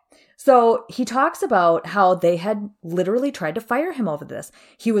 Okay. So he talks about how they had literally tried to fire him over this.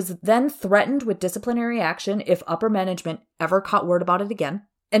 He was then threatened with disciplinary action if upper management ever caught word about it again.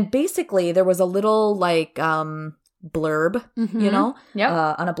 And basically there was a little like blurb, you know,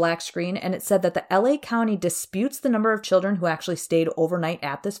 on a black screen. And it said that the LA County disputes the number of children who actually stayed overnight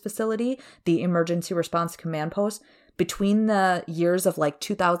at this facility, the Emergency Response Command Post, between the years of like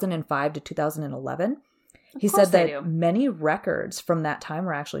 2005 to 2011. He said that many records from that time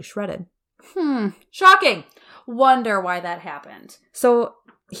were actually shredded. Shocking. Wonder why that happened. So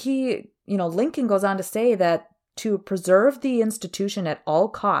he, you know, Lincoln goes on to say that to preserve the institution at all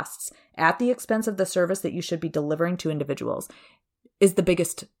costs at the expense of the service that you should be delivering to individuals is the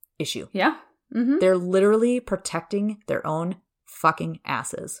biggest issue. Yeah. Mm-hmm. They're literally protecting their own fucking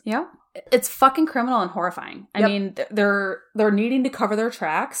asses. Yeah. It's fucking criminal and horrifying. I mean, they're needing to cover their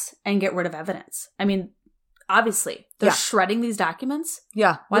tracks and get rid of evidence. I mean, obviously, they're shredding these documents.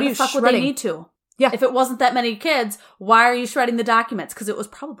 Yeah. Why the fuck would they need to? Yeah. If it wasn't that many kids, why are you shredding the documents? Because it was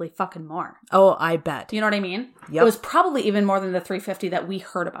probably fucking more. Oh, I bet. You know what I mean? Yep. It was probably even more than the 350 that we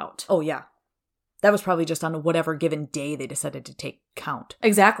heard about. Oh, yeah. That was probably just on whatever given day they decided to take count.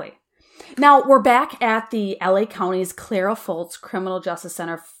 Exactly. Now, we're back at the LA County's Clara Foltz Criminal Justice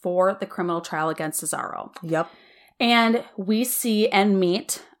Center for the criminal trial against Cesaro. Yep. And we see and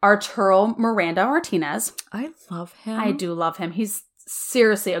meet Arturo Martinez. I love him. I do love him. He's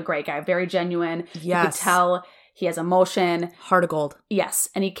seriously a great guy. Very genuine. Yes. You could tell he has emotion. Heart of gold. Yes.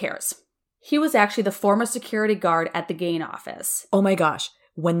 And he cares. He was actually the former security guard at the gain office. Oh my gosh.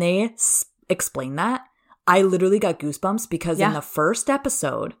 When they explain that, I literally got goosebumps because in the first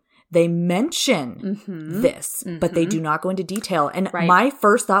episode, they mention this, but they do not go into detail. And my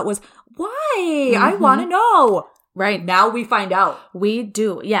first thought was, why? I want to know. Right. Now we find out. We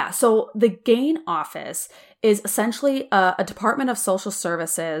do. Yeah. So the gain office is essentially a Department of Social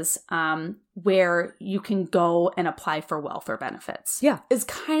Services where you can go and apply for welfare benefits. Yeah. Is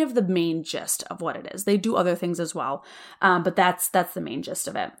kind of the main gist of what it is. They do other things as well, but that's the main gist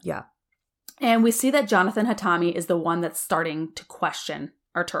of it. Yeah. And we see that Jonathan Hatami is the one that's starting to question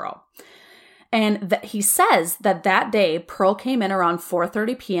Arturo. And that he says that day, Pearl came in around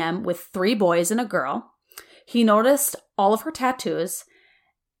 4:30 p.m. with 3 boys and a girl. He noticed all of her tattoos.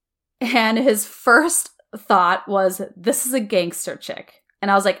 And his first thought was, this is a gangster chick.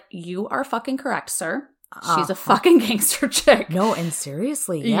 And I was like, you are fucking correct, sir. She's a fucking gangster chick. No, and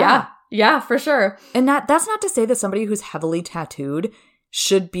seriously, yeah. Yeah, for sure. And that's not to say that somebody who's heavily tattooed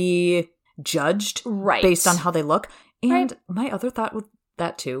should be judged based on how they look. And my other thought with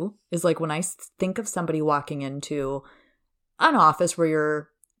that too is like when I think of somebody walking into an office where you're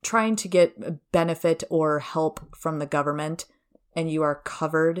trying to get a benefit or help from the government and you are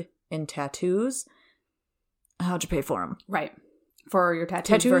covered in tattoos, how'd you pay for them? Right. For your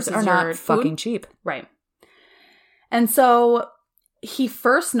tattoos versus are not fucking cheap. Right. And so he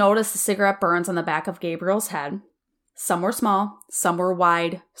first noticed the cigarette burns on the back of Gabriel's head. Some were small, some were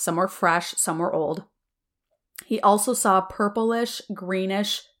wide, some were fresh, some were old. He also saw purplish,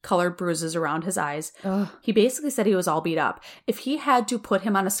 greenish colored bruises around his eyes. Ugh. He basically said he was all beat up. If he had to put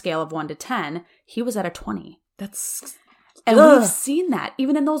him on a scale of 1 to 10, he was at a 20. And we've seen that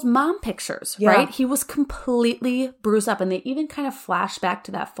even in those mom pictures, right? He was completely bruised up, and they even kind of flash back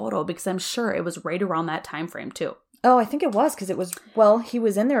to that photo because I'm sure it was right around that time frame too. Oh, I think it was because it was, he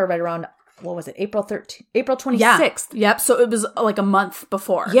was in there right around, what was it, April 26th. Yep. So it was like a month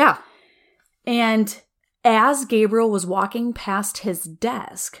before. Yeah. And as Gabriel was walking past his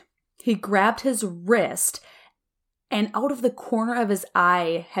desk, he grabbed his wrist and out of the corner of his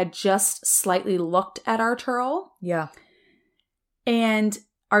eye had just slightly looked at Arturo. Yeah. And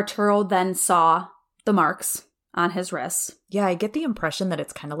Arturo then saw the marks on his wrists. Yeah, I get the impression that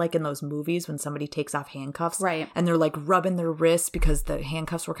it's kind of like in those movies when somebody takes off handcuffs. Right. And they're like rubbing their wrists because the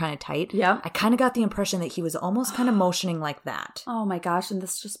handcuffs were kind of tight. Yeah. I kind of got the impression that he was almost kind of motioning like that. Oh my gosh. And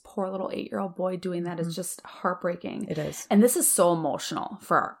this just poor little 8-year-old boy doing that is just heartbreaking. It is. And this is so emotional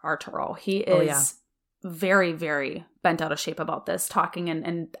for Arturo. He is very, very bent out of shape about this, talking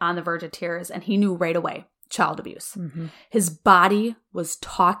and on the verge of tears. And he knew right away, child abuse. Mm-hmm. His body was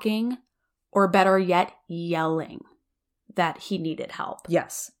talking, or better yet, yelling that he needed help.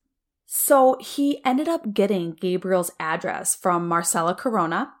 Yes. So he ended up getting Gabriel's address from Marcela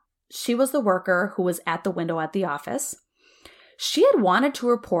Corona. She was the worker who was at the window at the office. She had wanted to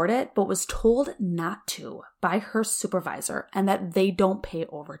report it, but was told not to by her supervisor and that they don't pay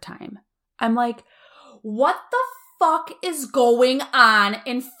overtime. I'm like, what the fuck is going on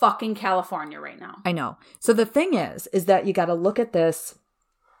in fucking California right now? I know. So the thing is that you got to look at this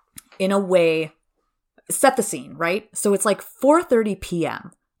in a way, set the scene, right? So it's like 4:30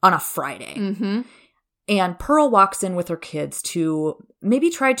 p.m. on a Friday. Mm-hmm. And Pearl walks in with her kids to maybe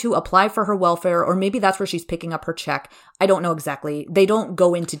try to apply for her welfare, or maybe that's where she's picking up her check. I don't know exactly. They don't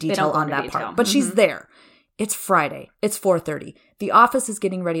go into detail on that part, but she's there. It's Friday. It's 4:30. The office is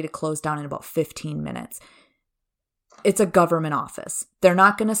getting ready to close down in about 15 minutes. It's a government office. They're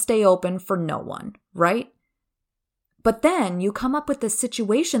not going to stay open for no one, right? But then you come up with this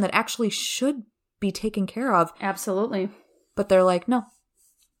situation that actually should be taken care of. Absolutely. But they're like, no.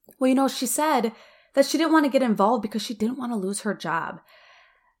 Well, she said that she didn't want to get involved because she didn't want to lose her job.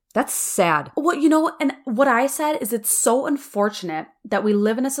 That's sad. Well, and what I said is it's so unfortunate that we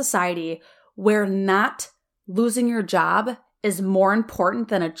live in a society where not losing your job is more important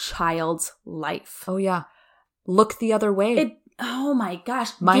than a child's life. Oh, yeah. Look the other way. Oh my gosh.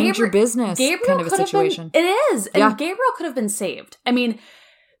 Mind your business kind of a situation. It is. And Gabriel could have been saved. I mean,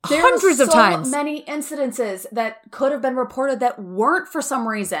 there hundreds of times. So many incidences that could have been reported that weren't for some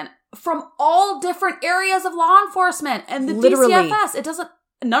reason from all different areas of law enforcement and the DCFS.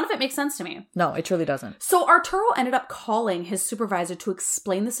 None of it makes sense to me. No, it truly doesn't. So Arturo ended up calling his supervisor to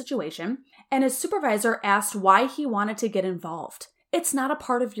explain the situation, and his supervisor asked why he wanted to get involved. It's not a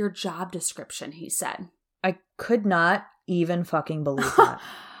part of your job description, he said. I could not even fucking believe that.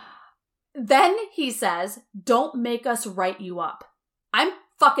 Then he says, don't make us write you up. I'm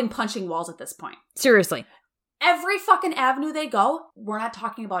fucking punching walls at this point. Seriously. Every fucking avenue they go, we're not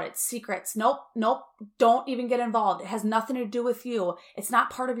talking about it. Secrets. Nope. Don't even get involved. It has nothing to do with you. It's not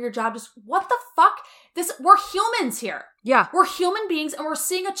part of your job. Just what the fuck? We're humans here. Yeah. We're human beings and we're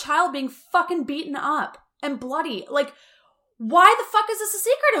seeing a child being fucking beaten up and bloody. Like, why the fuck is this a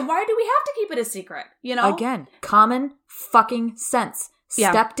secret? And why do we have to keep it a secret? Again, common fucking sense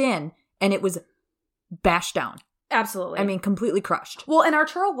stepped in and it was bashed down. Absolutely. I mean, completely crushed. Well, and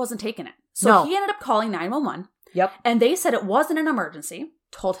Arturo wasn't taking it. So he ended up calling 911. Yep. And they said it wasn't an emergency.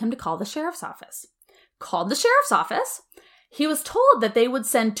 Told him to call the sheriff's office. Called the sheriff's office. He was told that they would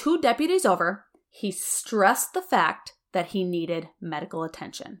send 2 deputies over. He stressed the fact that he needed medical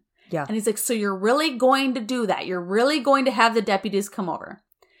attention. Yeah. And he's like, so you're really going to do that? You're really going to have the deputies come over?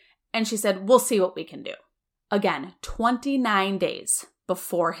 And she said, we'll see what we can do. Again, 29 days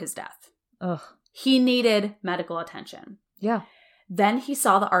before his death. Ugh. He needed medical attention. Yeah. Then he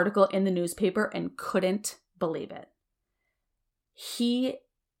saw the article in the newspaper and couldn't believe it. He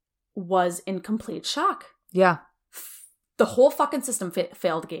was in complete shock. Yeah. The whole fucking system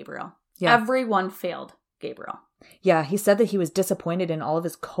failed Gabriel. Yeah. Everyone failed Gabriel. Yeah, he said that he was disappointed in all of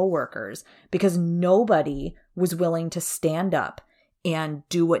his coworkers because nobody was willing to stand up and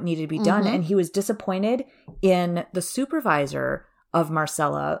do what needed to be done. And he was disappointed in the supervisor of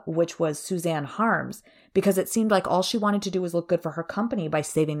Marcella, which was Suzanne Harms, because it seemed like all she wanted to do was look good for her company by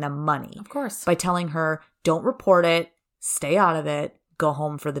saving them money. Of course. By telling her, don't report it, stay out of it, go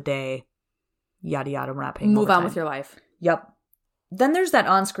home for the day, yada, yada, we're not paying Move overtime. on with your life. Yep. Then there's that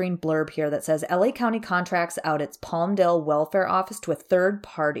on-screen blurb here that says, LA County contracts out its Palmdale welfare office to a third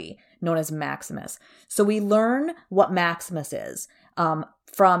party known as Maximus. So we learn what Maximus is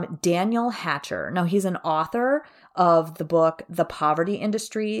from Daniel Hatcher. Now, he's an author of the book, The Poverty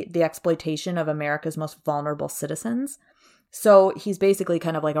Industry, The Exploitation of America's Most Vulnerable Citizens. So he's basically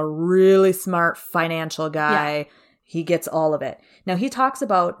kind of like a really smart financial guy. Yeah. He gets all of it. Now, he talks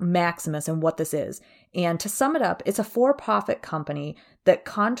about Maximus and what this is. And to sum it up, it's a for-profit company that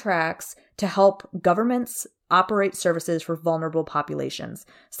contracts to help governments operate services for vulnerable populations,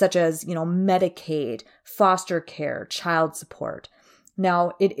 such as, Medicaid, foster care, child support.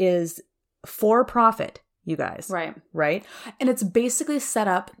 Now, it is for-profit, you guys. Right. Right? And it's basically set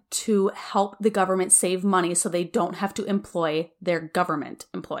up to help the government save money so they don't have to employ their government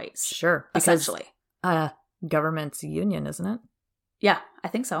employees. Sure. Essentially. Government's union, isn't it? Yeah, I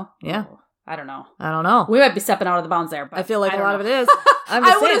think so. Yeah. Oh, I don't know. We might be stepping out of the bounds there. But I feel like a lot of it is.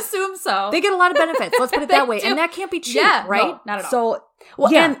 I would assume so. They get a lot of benefits. Let's put it that way. do. And that can't be cheap, right? No, not at all. So,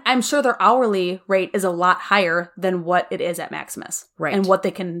 and I'm sure their hourly rate is a lot higher than what it is at Maximus. Right. And what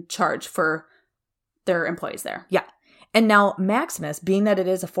they can charge for their employees there. Yeah. And now Maximus, being that it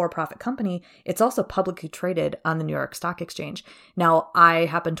is a for-profit company, it's also publicly traded on the New York Stock Exchange. Now, I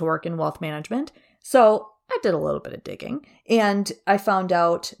happen to work in wealth management, so I did a little bit of digging, and I found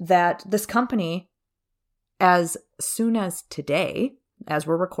out that this company, as soon as today, as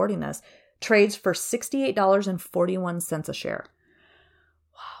we're recording this, trades for $68.41 a share.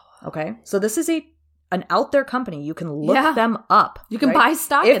 Wow. Okay. So this is an out there company. You can look them up. You can buy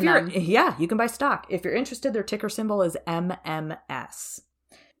stock in them. Yeah, you can buy stock. If you're interested, their ticker symbol is MMS.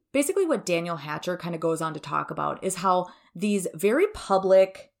 Basically, what Daniel Hatcher kind of goes on to talk about is how these very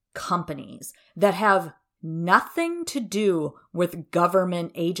public companies that have nothing to do with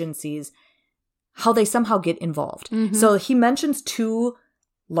government agencies, how they somehow get involved. So he mentions 2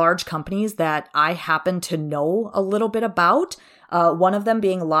 large companies that I happen to know a little bit about. One of them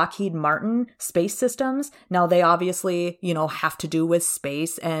being Lockheed Martin Space Systems. Now, they obviously, have to do with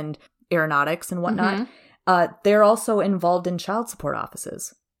space and aeronautics and whatnot. They're also involved in child support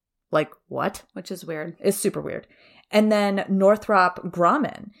offices. Like, what? Which is weird. It's super weird. And then Northrop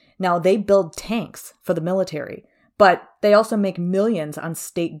Grumman. Now, they build tanks for the military, but they also make millions on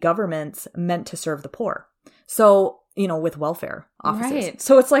state governments meant to serve the poor. So, with welfare offices. Right.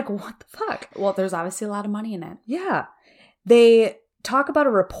 So it's like, what the fuck? Well, there's obviously a lot of money in it. Yeah. They talk about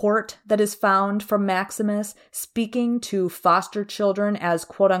a report that is found from Maximus speaking to foster children as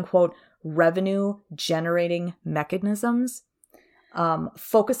quote unquote revenue generating mechanisms,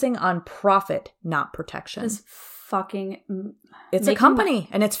 focusing on profit, not protection. It's a company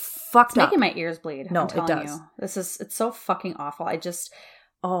and it's fucked up. Making my ears bleed. No, I'm telling it does. You. It's so fucking awful.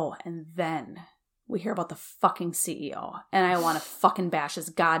 And then we hear about the fucking CEO and I want to fucking bash his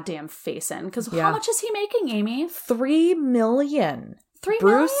goddamn face in. Because how much is he making, Amy? $3 million.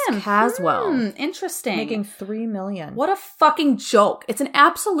 Bruce Caswell. Interesting. Making $3 million. What a fucking joke. It's an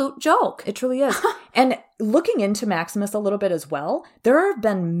absolute joke. It truly is. And looking into Maximus a little bit as well, there have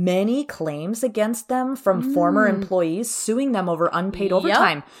been many claims against them from former employees suing them over unpaid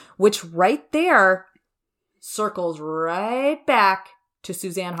overtime, which right there circles right back to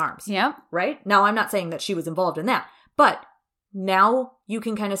Suzanne Harms. Yep. Right? Now, I'm not saying that she was involved in that, but now you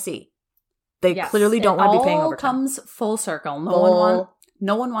can kind of see. They clearly don't want to be paying overtime. It all comes full circle.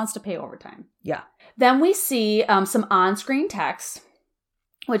 No one wants to pay overtime. Yeah. Then we see some on-screen text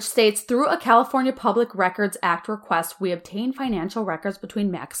which states, through a California Public Records Act request, we obtained financial records between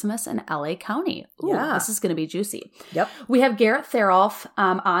Maximus and LA County. Ooh, Yeah. This is going to be juicy. Yep. We have Garrett Theroff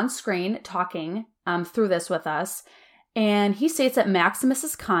on screen talking through this with us. And he states that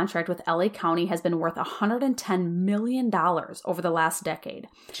Maximus's contract with LA County has been worth $110 million over the last decade.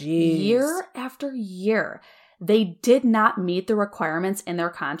 Jeez. Year after year. They did not meet the requirements in their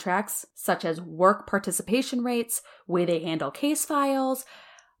contracts, such as work participation rates, way they handle case files,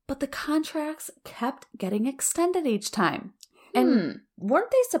 but the contracts kept getting extended each time. And weren't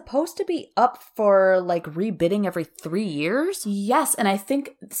they supposed to be up for like rebidding every 3 years? Yes, and I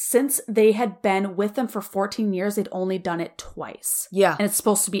think since they had been with them for 14 years, they'd only done it twice. Yeah. And it's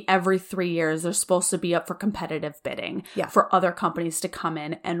supposed to be every 3 years. They're supposed to be up for competitive bidding for other companies to come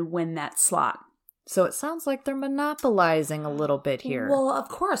in and win that slot. So it sounds like they're monopolizing a little bit here. Well, of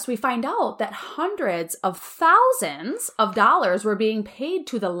course, we find out that hundreds of thousands of dollars were being paid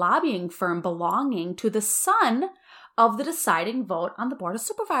to the lobbying firm belonging to the son of the deciding vote on the Board of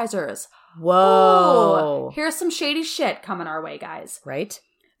Supervisors. Whoa. Ooh, here's some shady shit coming our way, guys. Right?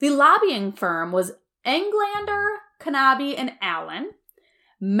 The lobbying firm was Englander, Knabe, and Allen.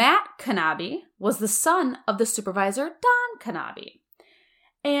 Matt Knabe was the son of the supervisor, Don Knabe.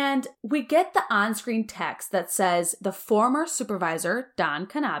 And we get the on-screen text that says the former supervisor, Don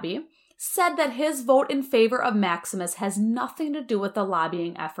Knabe, said that his vote in favor of Maximus has nothing to do with the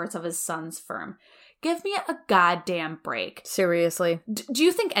lobbying efforts of his son's firm. Give me a goddamn break. Seriously? Do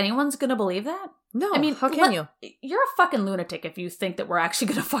you think anyone's going to believe that? No, I mean, how can you? You're a fucking lunatic if you think that we're actually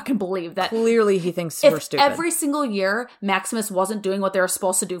going to fucking believe that. Clearly he thinks we're stupid. Every single year Maximus wasn't doing what they were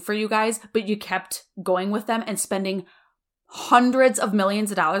supposed to do for you guys, but you kept going with them and spending hundreds of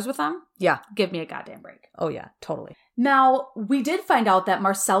millions of dollars with them? Yeah. Give me a goddamn break. Oh, yeah, totally. Now, we did find out that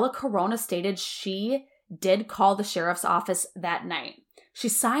Marcella Corona stated she did call the sheriff's office that night. She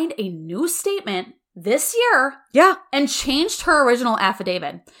signed a new statement this year. Yeah. And changed her original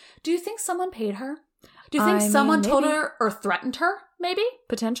affidavit. Do you think someone paid her? Do you think someone told her or threatened her, maybe?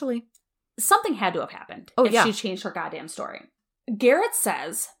 Potentially. Something had to have happened if she changed her goddamn story. Garrett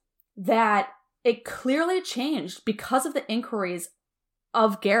says that it clearly changed because of the inquiries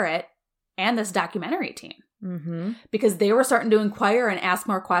of Garrett and this documentary team. Mm-hmm. Because they were starting to inquire and ask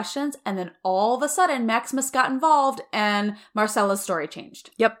more questions, and then all of a sudden Maximus got involved and Marcella's story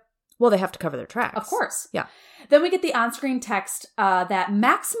changed. Yep. Well, they have to cover their tracks. Of course. Yeah. Then we get the on-screen text that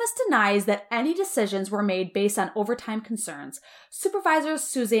Maximus denies that any decisions were made based on overtime concerns. Supervisor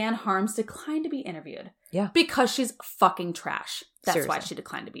Suzanne Harms declined to be interviewed. Yeah. Because she's fucking trash. That's Seriously. why she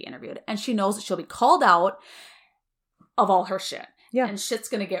declined to be interviewed. And she knows that she'll be called out of all her shit. Yeah. And shit's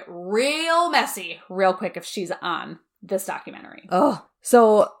going to get real messy real quick if she's on this documentary. Oh,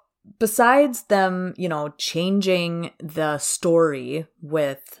 so besides them, changing the story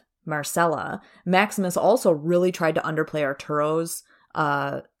with Marcella, Maximus also really tried to underplay Arturo's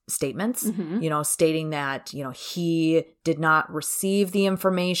statements, stating that, he did not receive the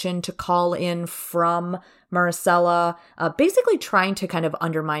information to call in from Marcella, basically trying to kind of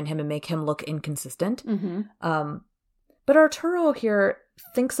undermine him and make him look inconsistent. Mm-hmm. But Arturo here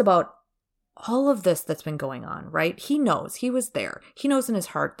thinks about all of this that's been going on, right? He knows. He was there. He knows in his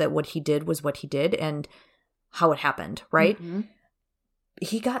heart that what he did was what he did and how it happened, right? Mm-hmm.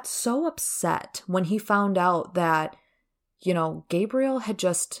 He got so upset when he found out that, Gabriel had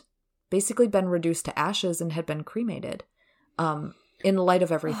just basically been reduced to ashes and had been cremated in light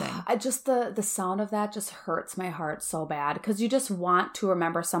of everything. The sound of that just hurts my heart so bad because you just want to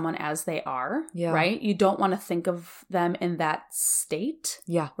remember someone as they are, right? You don't want to think of them in that state,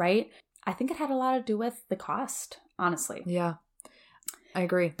 right? I think it had a lot to do with the cost, honestly. Yeah, I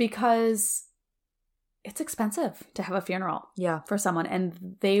agree. Because it's expensive to have a funeral for someone,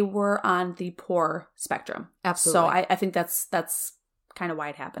 and they were on the poor spectrum. Absolutely. So I think that's kind of why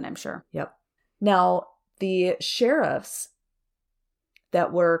it happened, I'm sure. Yep. Now, the sheriffs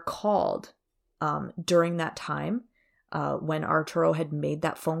that were called during that time when Arturo had made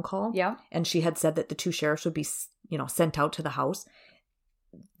that phone call, and she had said that the two sheriffs would be, sent out to the house,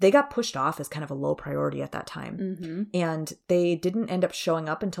 they got pushed off as kind of a low priority at that time. Mm-hmm. And they didn't end up showing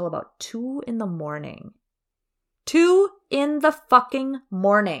up until about 2 a.m. 2 in the fucking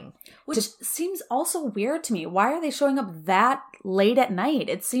morning. Which seems also weird to me. Why are they showing up that late at night?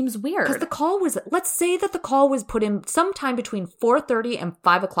 It seems weird. Because the call was, let's say that the call was put in sometime between 4:30 and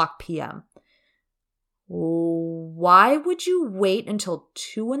 5 o'clock p.m. Why would you wait until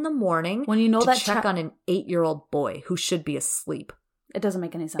 2 in the morning when you know to check on an 8-year-old boy who should be asleep? It doesn't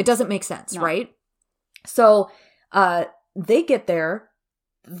make any sense. It doesn't make sense, right? So they get there.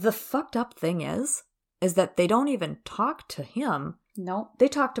 The fucked up thing is is that they don't even talk to him. No. They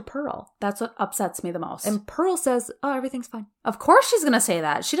talk to Pearl. That's what upsets me the most. And Pearl says, oh, everything's fine. Of course she's going to say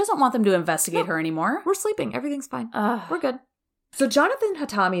that. She doesn't want them to investigate her anymore. We're sleeping. Everything's fine. We're good. So Jonathan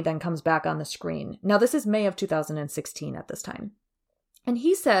Hatami then comes back on the screen. Now, this is May of 2016 at this time. And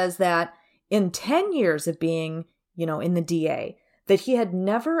he says that in 10 years of being, in the DA, that he had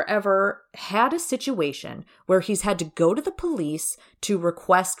never, ever had a situation where he's had to go to the police to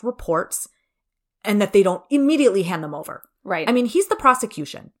request reports and that they don't immediately hand them over. Right. I mean, he's the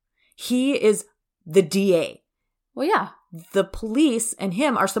prosecution. He is the DA. Well, yeah. The police and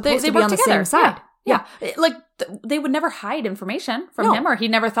him are supposed to be on the together. same side. Yeah. Like, they would never hide information from him, or he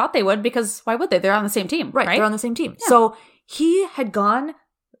never thought they would, because why would they? They're on the same team, right? They're on the same team. Yeah. So he had gone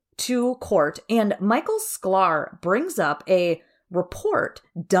to court, and Michael Sklar brings up a report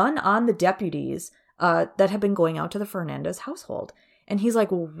done on the deputies that have been going out to the Fernandez household. And he's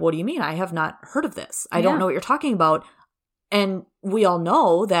like, well, what do you mean? I have not heard of this. I don't know what you're talking about. And we all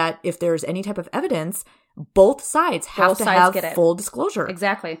know that if there's any type of evidence, both sides have to have full disclosure.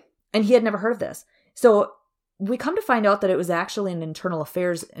 Exactly. And he had never heard of this. So we come to find out that it was actually an internal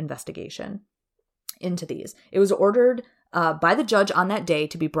affairs investigation into these. It was ordered by the judge on that day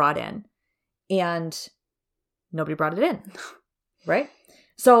to be brought in. And nobody brought it in. Right?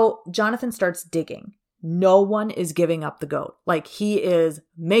 So Jonathan starts digging. No one is giving up the goat. Like, he is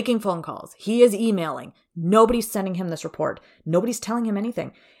making phone calls. He is emailing. Nobody's sending him this report. Nobody's telling him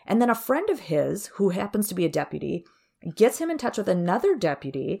anything. And then a friend of his, who happens to be a deputy, gets him in touch with another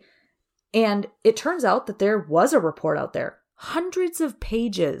deputy. And it turns out that there was a report out there. Hundreds of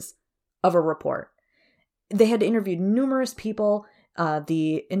pages of a report. They had interviewed numerous people.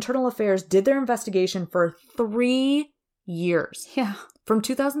 The Internal Affairs did their investigation for 3 years. Yeah. From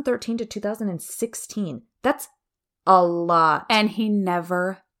 2013 to 2016. That's a lot. And he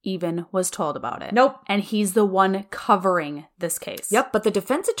never even was told about it. Nope. And he's the one covering this case. Yep. But the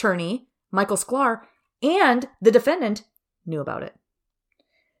defense attorney, Michael Sklar, and the defendant knew about it.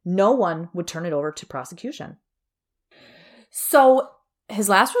 No one would turn it over to prosecution. So his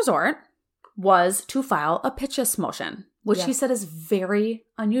last resort was to file a pitchess motion, which he said is very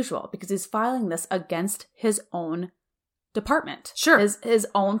unusual because he's filing this against his own department. Sure. His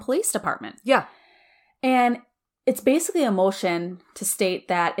own police department. Yeah. And it's basically a motion to state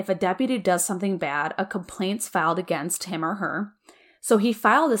that if a deputy does something bad, a complaint's filed against him or her. So he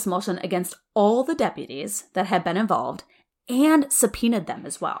filed this motion against all the deputies that had been involved and subpoenaed them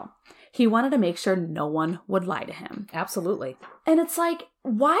as well. He wanted to make sure no one would lie to him. Absolutely. And it's like,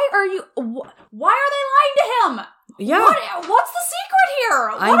 why are they lying to him? Yeah. What's the secret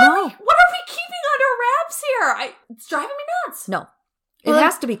here? I know. What are we keeping under wraps here? It's driving me nuts. No. It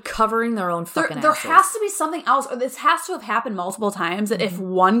has to be covering their own fucking asses. There has to be something else, or this has to have happened multiple times, that if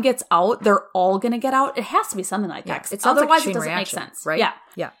one gets out, they're all going to get out. It has to be something like that. It sounds Otherwise, like it doesn't reaction, make sense. Right? Yeah.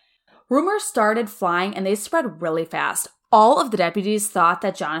 Yeah. Rumors started flying, and they spread really fast. All of the deputies thought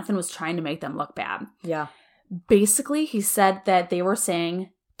that Jonathan was trying to make them look bad. Yeah. Basically, he said that they were saying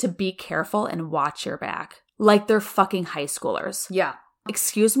to be careful and watch your back. Like they're fucking high schoolers. Yeah.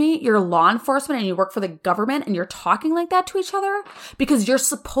 Excuse me, you're law enforcement and you work for the government and you're talking like that to each other because you're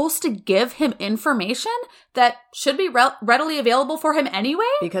supposed to give him information that should be readily available for him anyway?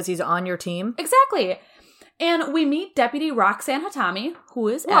 Because he's on your team? Exactly. And we meet Deputy Roxanne Hatami, who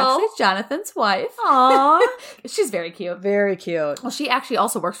is actually Jonathan's wife. Aww. She's very cute. Very cute. Well, she actually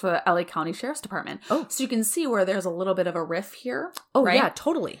also works for the LA County Sheriff's Department. Oh. So you can see where there's a little bit of a riff here. Oh, right? yeah,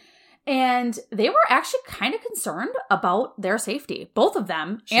 totally. And they were actually kind of concerned about their safety, both of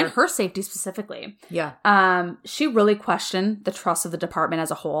them, and her safety specifically. Yeah. She really questioned the trust of the department as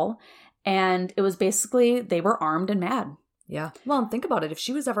a whole. And it was basically, they were armed and mad. Yeah. Well, and think about it. If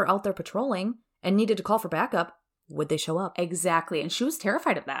she was ever out there patrolling and needed to call for backup, would they show up? Exactly. And she was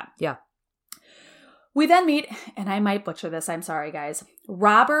terrified of that. Yeah. We then meet, and I might butcher this, I'm sorry, guys,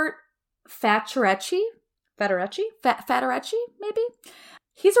 Robert Fatorecci? Fatorecci, maybe?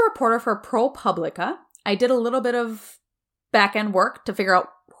 He's a reporter for ProPublica. I did a little bit of back-end work to figure out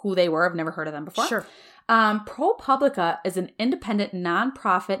who they were. I've never heard of them before. Sure. ProPublica is an independent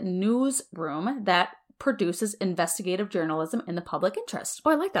nonprofit newsroom that produces investigative journalism in the public interest.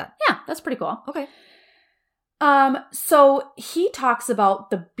 Oh, I like that. Yeah, that's pretty cool. Okay. So he talks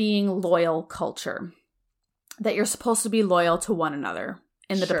about the being loyal culture, that you're supposed to be loyal to one another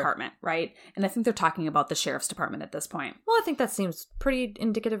in the department, right? And I think they're talking about the sheriff's department at this point. Well, I think that seems pretty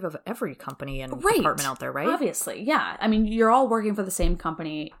indicative of every company and department out there, right? Obviously, yeah. I mean, you're all working for the same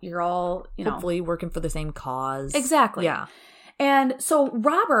company. You're all, hopefully working for the same cause. Exactly. Yeah. And so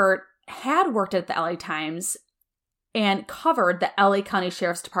Robert had worked at the LA Times and covered the LA County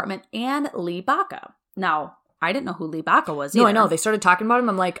Sheriff's Department and Lee Baca. Now, I didn't know who Lee Baca was either. No, I know. They started talking about him.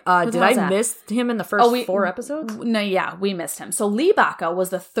 I'm like, did I miss him in the first 4 episodes? No, yeah, we missed him. So Lee Baca was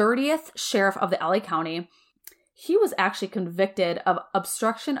the 30th sheriff of the LA County. He was actually convicted of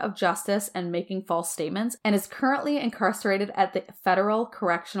obstruction of justice and making false statements and is currently incarcerated at the Federal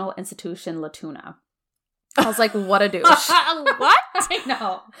Correctional Institution, La Tuna. I was like, what a douche. What? I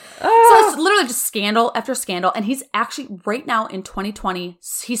know. So it's literally just scandal after scandal. And he's actually, right now in 2020,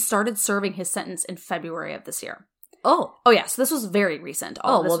 he started serving his sentence in February of this year. Oh, yeah. So this was very recent.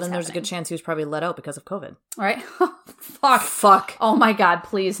 There's a good chance he was probably let out because of COVID. All right. Fuck. Oh my God,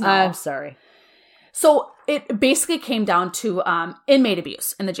 please no. I'm sorry. So it basically came down to inmate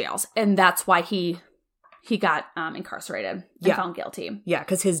abuse in the jails. And that's why he got incarcerated and found guilty. Yeah,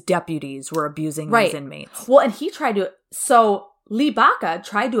 because his deputies were abusing these inmates. Well, and he tried to... So Lee Baca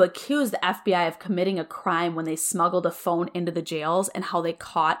tried to accuse the FBI of committing a crime when they smuggled a phone into the jails and how they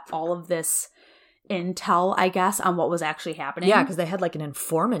caught all of this intel, I guess, on what was actually happening. Yeah, because they had like an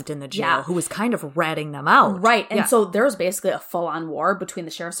informant in the jail who was kind of ratting them out. Right. And so there was basically a full-on war between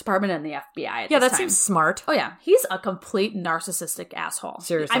the sheriff's department and the FBI at this that time. seems smart. Oh, yeah. He's a complete narcissistic asshole.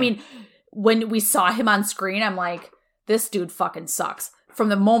 Seriously. I mean, when we saw him on screen, I'm like, this dude fucking sucks. From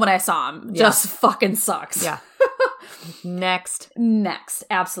the moment I saw him, just fucking sucks. Yeah. Next.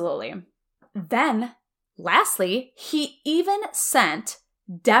 Absolutely. Then, lastly, he even sent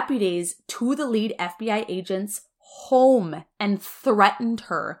deputies to the lead FBI agent's home and threatened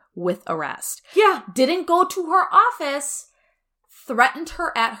her with arrest. Yeah. Didn't go to her office, threatened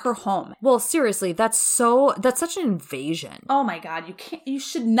her at her home. Well, seriously, that's such an invasion. Oh my God, you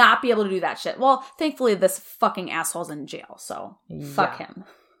should not be able to do that shit. Well, thankfully this fucking asshole's in jail, so fuck him.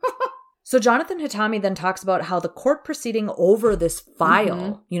 So Jonathan Hitami then talks about how the court proceeding over this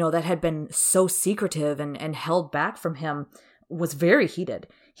file, that had been so secretive and held back from him was very heated.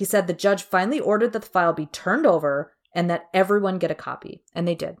 He said the judge finally ordered that the file be turned over and that everyone get a copy. And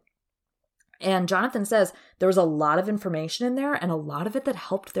they did. And Jonathan says there was a lot of information in there and a lot of it that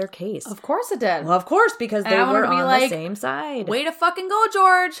helped their case. Of course it did. Well, of course, because they were on the same side. Way to fucking go,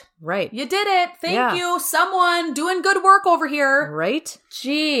 George. Right. You did it. Thank you. Someone doing good work over here. Right?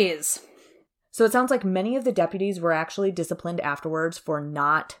 Jeez. So it sounds like many of the deputies were actually disciplined afterwards for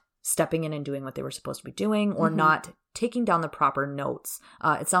not stepping in and doing what they were supposed to be doing or not taking down the proper notes.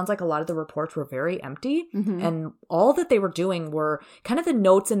 It sounds like a lot of the reports were very empty and all that they were doing were kind of the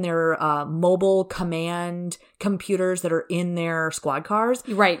notes in their mobile command computers that are in their squad cars.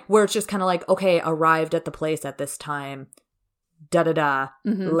 Right. Where it's just kind of like, okay, arrived at the place at this time, da-da-da,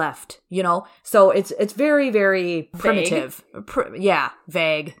 left, So it's very, very primitive.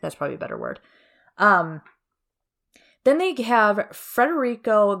 Vague. That's probably a better word. Then they have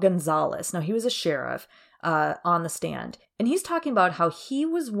Federico Gonzalez. Now, he was a sheriff on the stand. And he's talking about how he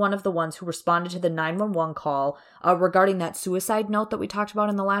was one of the ones who responded to the 911 call regarding that suicide note that we talked about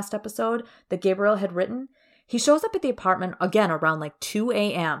in the last episode that Gabriel had written. He shows up at the apartment, again, around like 2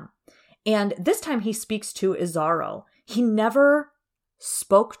 a.m. And this time he speaks to Izarro. He never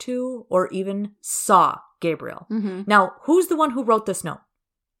spoke to or even saw Gabriel. Now, who's the one who wrote this note?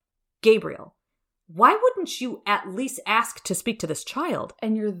 Gabriel. Why wouldn't you at least ask to speak to this child?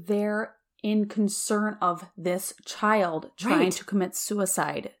 And you're there in concern of this child trying to commit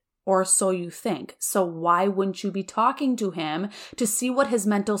suicide, or so you think. So why wouldn't you be talking to him to see what his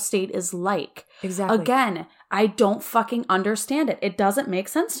mental state is like? Exactly. Again, I don't fucking understand it. It doesn't make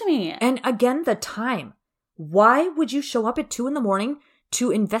sense to me. And again, the time. Why would you show up at 2 a.m.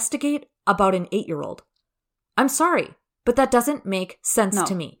 to investigate about an 8-year-old? I'm sorry, but that doesn't make sense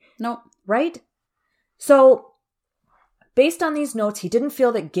to me. Nope. Right? So, based on these notes, he didn't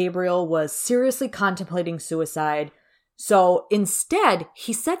feel that Gabriel was seriously contemplating suicide. So, instead,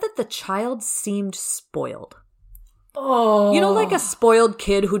 he said that the child seemed spoiled. Oh. Like a spoiled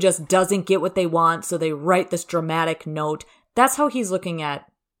kid who just doesn't get what they want, so they write this dramatic note. That's how he's looking at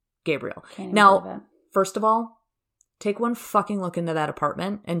Gabriel. Now, first of all, take one fucking look into that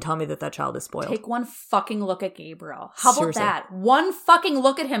apartment and tell me that child is spoiled. Take one fucking look at Gabriel. How about that? One fucking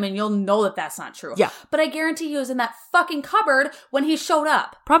look at him and you'll know that that's not true. Yeah. But I guarantee he was in that fucking cupboard when he showed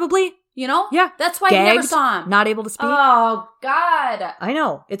up. Probably. Yeah. That's why Gagged, he never saw him. Not able to speak. Oh, God. I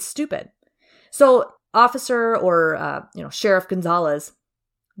know. It's stupid. So, officer or, Sheriff Gonzalez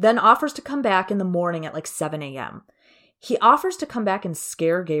then offers to come back in the morning at like 7 a.m. He offers to come back and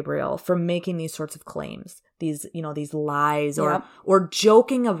scare Gabriel for making these sorts of claims. These lies or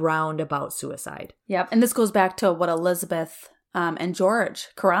joking around about suicide. Yep. And this goes back to what Elizabeth and George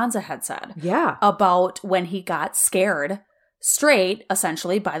Carranza had said. Yeah. About when he got scared straight,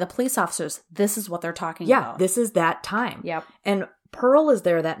 essentially, by the police officers. This is what they're talking about. Yeah, this is that time. Yep. And Pearl is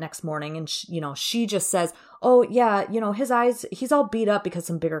there that next morning, and she just says, oh yeah, his eyes, he's all beat up because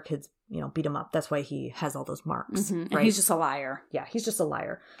some bigger kids, beat him up. That's why he has all those marks. Right? And he's just a liar. Yeah, he's just a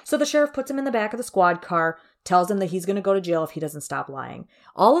liar. So the sheriff puts him in the back of the squad car, tells him that he's going to go to jail if he doesn't stop lying.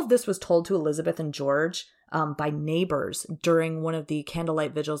 All of this was told to Elizabeth and George by neighbors during one of the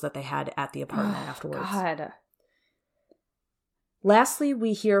candlelight vigils that they had at the apartment afterwards. God. Lastly,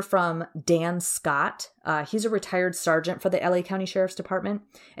 we hear from Dan Scott. He's a retired sergeant for the LA County Sheriff's Department.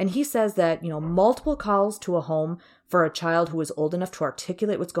 And he says that, multiple calls to a home for a child who is old enough to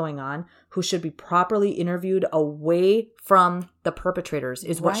articulate what's going on, who should be properly interviewed away from the perpetrators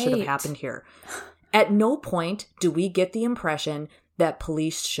is what should have happened here. At no point do we get the impression that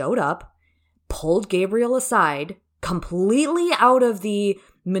police showed up, pulled Gabriel aside, completely out of the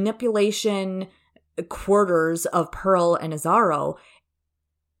manipulation quarters of Pearl and Azaro,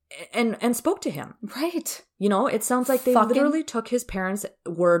 and spoke to him. Right. It sounds like they literally took his parents'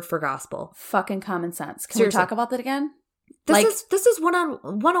 word for gospel. Fucking common sense. Can Seriously. we talk about that again? This is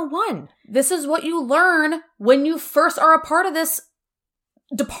 101. This is what you learn when you first are a part of this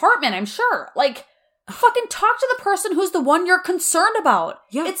department, I'm sure. Fucking talk to the person who's the one you're concerned about.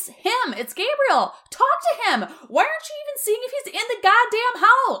 Yeah. It's him. It's Gabriel. Talk to him. Why aren't you even seeing if he's in the goddamn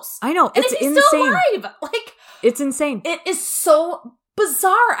house? I know. And it's if he's insane. still alive. It's insane. It is so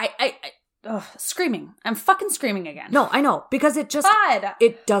bizarre. Screaming. I'm fucking screaming again. No, I know. Because it just, God.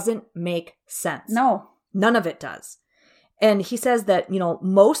 It doesn't make sense. No. None of it does. And he says that,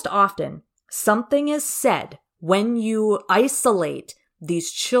 most often something is said when you isolate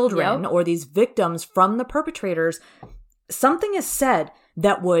these children or these victims from the perpetrators. Something is said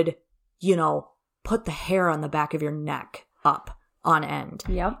that would, put the hair on the back of your neck up on end.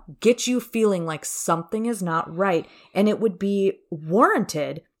 Yep. Get you feeling like something is not right. And it would be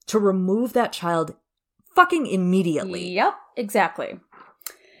warranted to remove that child fucking immediately. Yep, exactly.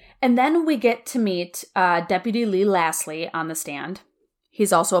 And then we get to meet Deputy Lee Lastly on the stand.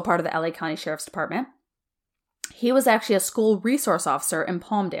 He's also a part of the LA County Sheriff's Department. He was actually a school resource officer in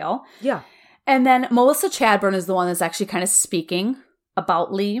Palmdale. Yeah. And then Melissa Chadburn is the one that's actually kind of speaking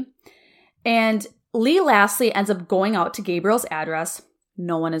about Lee. And Lee Lastly ends up going out to Gabriel's address.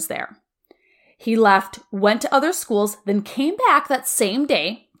 No one is there. He left, went to other schools, then came back that same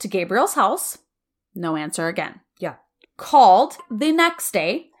day to Gabriel's house. No answer again. Yeah. Called the next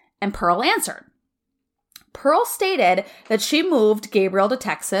day, and Pearl answered. Pearl stated that she moved Gabriel to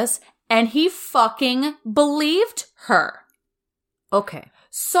Texas, and he fucking believed her. Okay.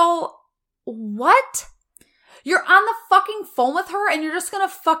 So, what? You're on the fucking phone with her and you're just gonna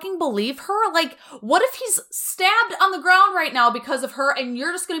fucking believe her? What if he's stabbed on the ground right now because of her and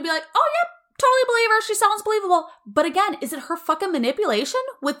you're just gonna be like, oh, yep, totally believe her. She sounds believable. But again, is it her fucking manipulation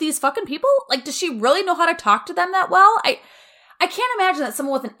with these fucking people? Does she really know how to talk to them that well? I can't imagine that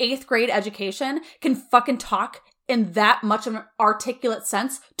someone with an 8th grade education can fucking talk in that much of an articulate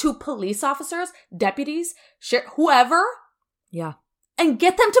sense to police officers, deputies, whoever. Yeah. And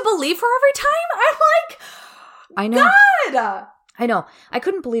get them to believe her every time? I'm like, I know. God! I know. I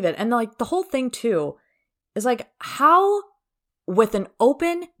couldn't believe it. And the whole thing too is how with an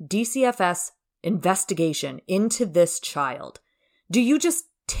open DCFS investigation into this child, do you just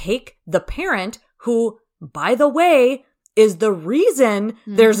take the parent who, by the way, is the reason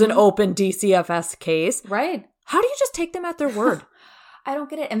there's an open DCFS case? Right. How do you just take them at their word? I don't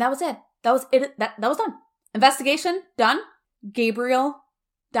get it. And that was it. That was it. That was done. Investigation done. Gabriel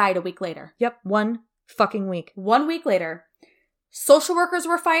died a week later. Yep. 1 fucking week. 1 week later. Social workers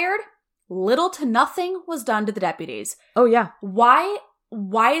were fired. Little to nothing was done to the deputies. Oh, yeah. Why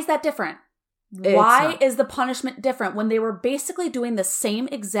is that different? Why is the punishment different when they were basically doing the same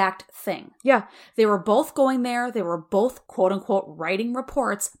exact thing? Yeah. They were both going there. They were both, quote unquote, writing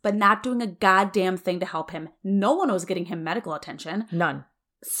reports, but not doing a goddamn thing to help him. No one was getting him medical attention. None.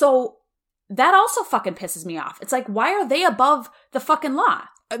 So that also fucking pisses me off. It's why are they above the fucking law?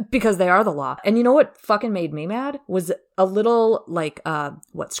 Because they are the law. And you know what fucking made me mad? Was a little,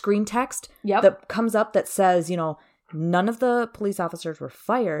 screen text that comes up that says, none of the police officers were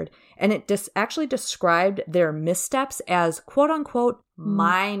fired. And it actually described their missteps as, quote unquote,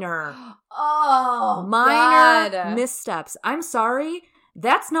 minor. Oh, minor God. Missteps. I'm sorry.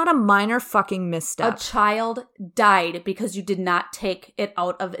 That's not a minor fucking misstep. A child died because you did not take it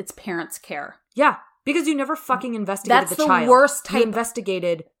out of its parents' care. Yeah. Because you never fucking investigated the child. That's the worst type. You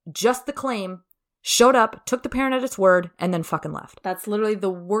investigated just the claim, showed up, took the parent at its word, and then fucking left. That's literally the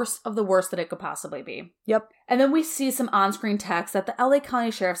worst of the worst that it could possibly be. Yep. And then we see some on-screen text that the LA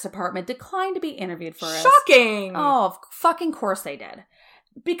County Sheriff's Department declined to be interviewed for us. Shocking! Oh, of fucking course they did.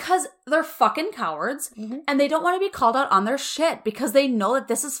 because they're fucking cowards and they don't want to be called out on their shit because they know that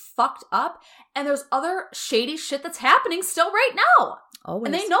this is fucked up and there's other shady shit that's happening still right now. Always.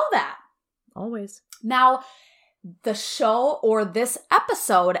 And they know that. Always. Now, the show or this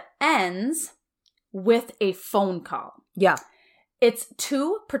episode ends with a phone call. Yeah. It's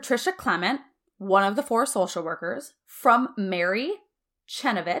to Patricia Clement, one of the 4 social workers, from Mary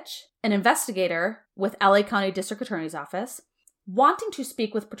Chenovich, an investigator with LA County District Attorney's Office, wanting to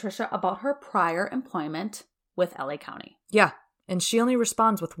speak with Patricia about her prior employment with LA County. Yeah. And she only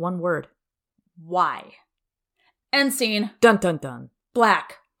responds with one word. Why? End scene. Dun, dun, dun.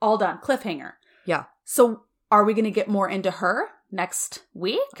 Black. All done. Cliffhanger. Yeah. So are we going to get more into her next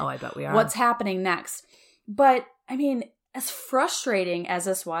week? Oh, I bet we are. What's happening next? But, I mean, as frustrating as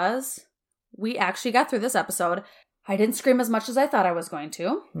this was, we actually got through this episode. I didn't scream as much as I thought I was going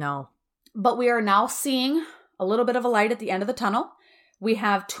to. No. But we are now seeing a little bit of a light at the end of the tunnel. We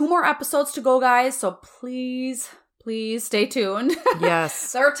have 2 more episodes to go, guys. So please stay tuned.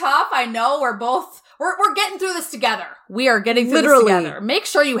 Yes. They're tough. I know. We're getting through this together. We are getting through Literally. this together. Make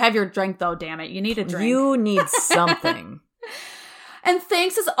sure you have your drink, though, damn it. You need a drink. You need something. And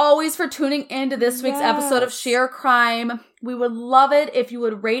thanks as always for tuning in to this week's episode of Sheer Crime. We would love it if you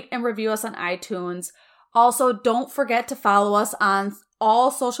would rate and review us on iTunes. Also, don't forget to follow us on all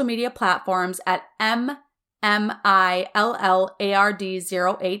social media platforms at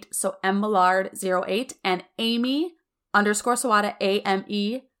MMILLARD08, so MMillard08, and Amy_Sawada,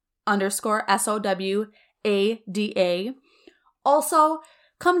 AME_SOWADA. Also,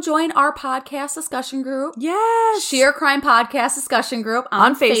 come join our podcast discussion group. Yes. Sheer Crime Podcast discussion group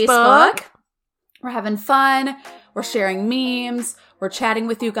on Facebook. We're having fun. We're sharing memes. We're chatting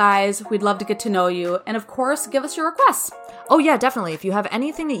with you guys. We'd love to get to know you. And of course, give us your requests. Oh, yeah, definitely. If you have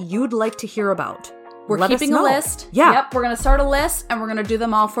anything that you'd like to hear about, we're keeping a list. Yeah. Yep, we're going to start a list and we're going to do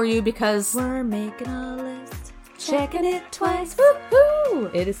them all for you because we're making a list, checking it twice.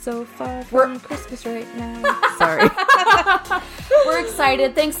 Woohoo! It is so far from Christmas right now. Sorry. We're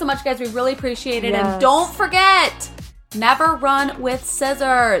excited. Thanks so much, guys. We really appreciate it. Yes. And don't forget, never run with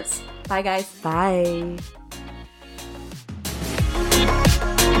scissors. Bye, guys. Bye.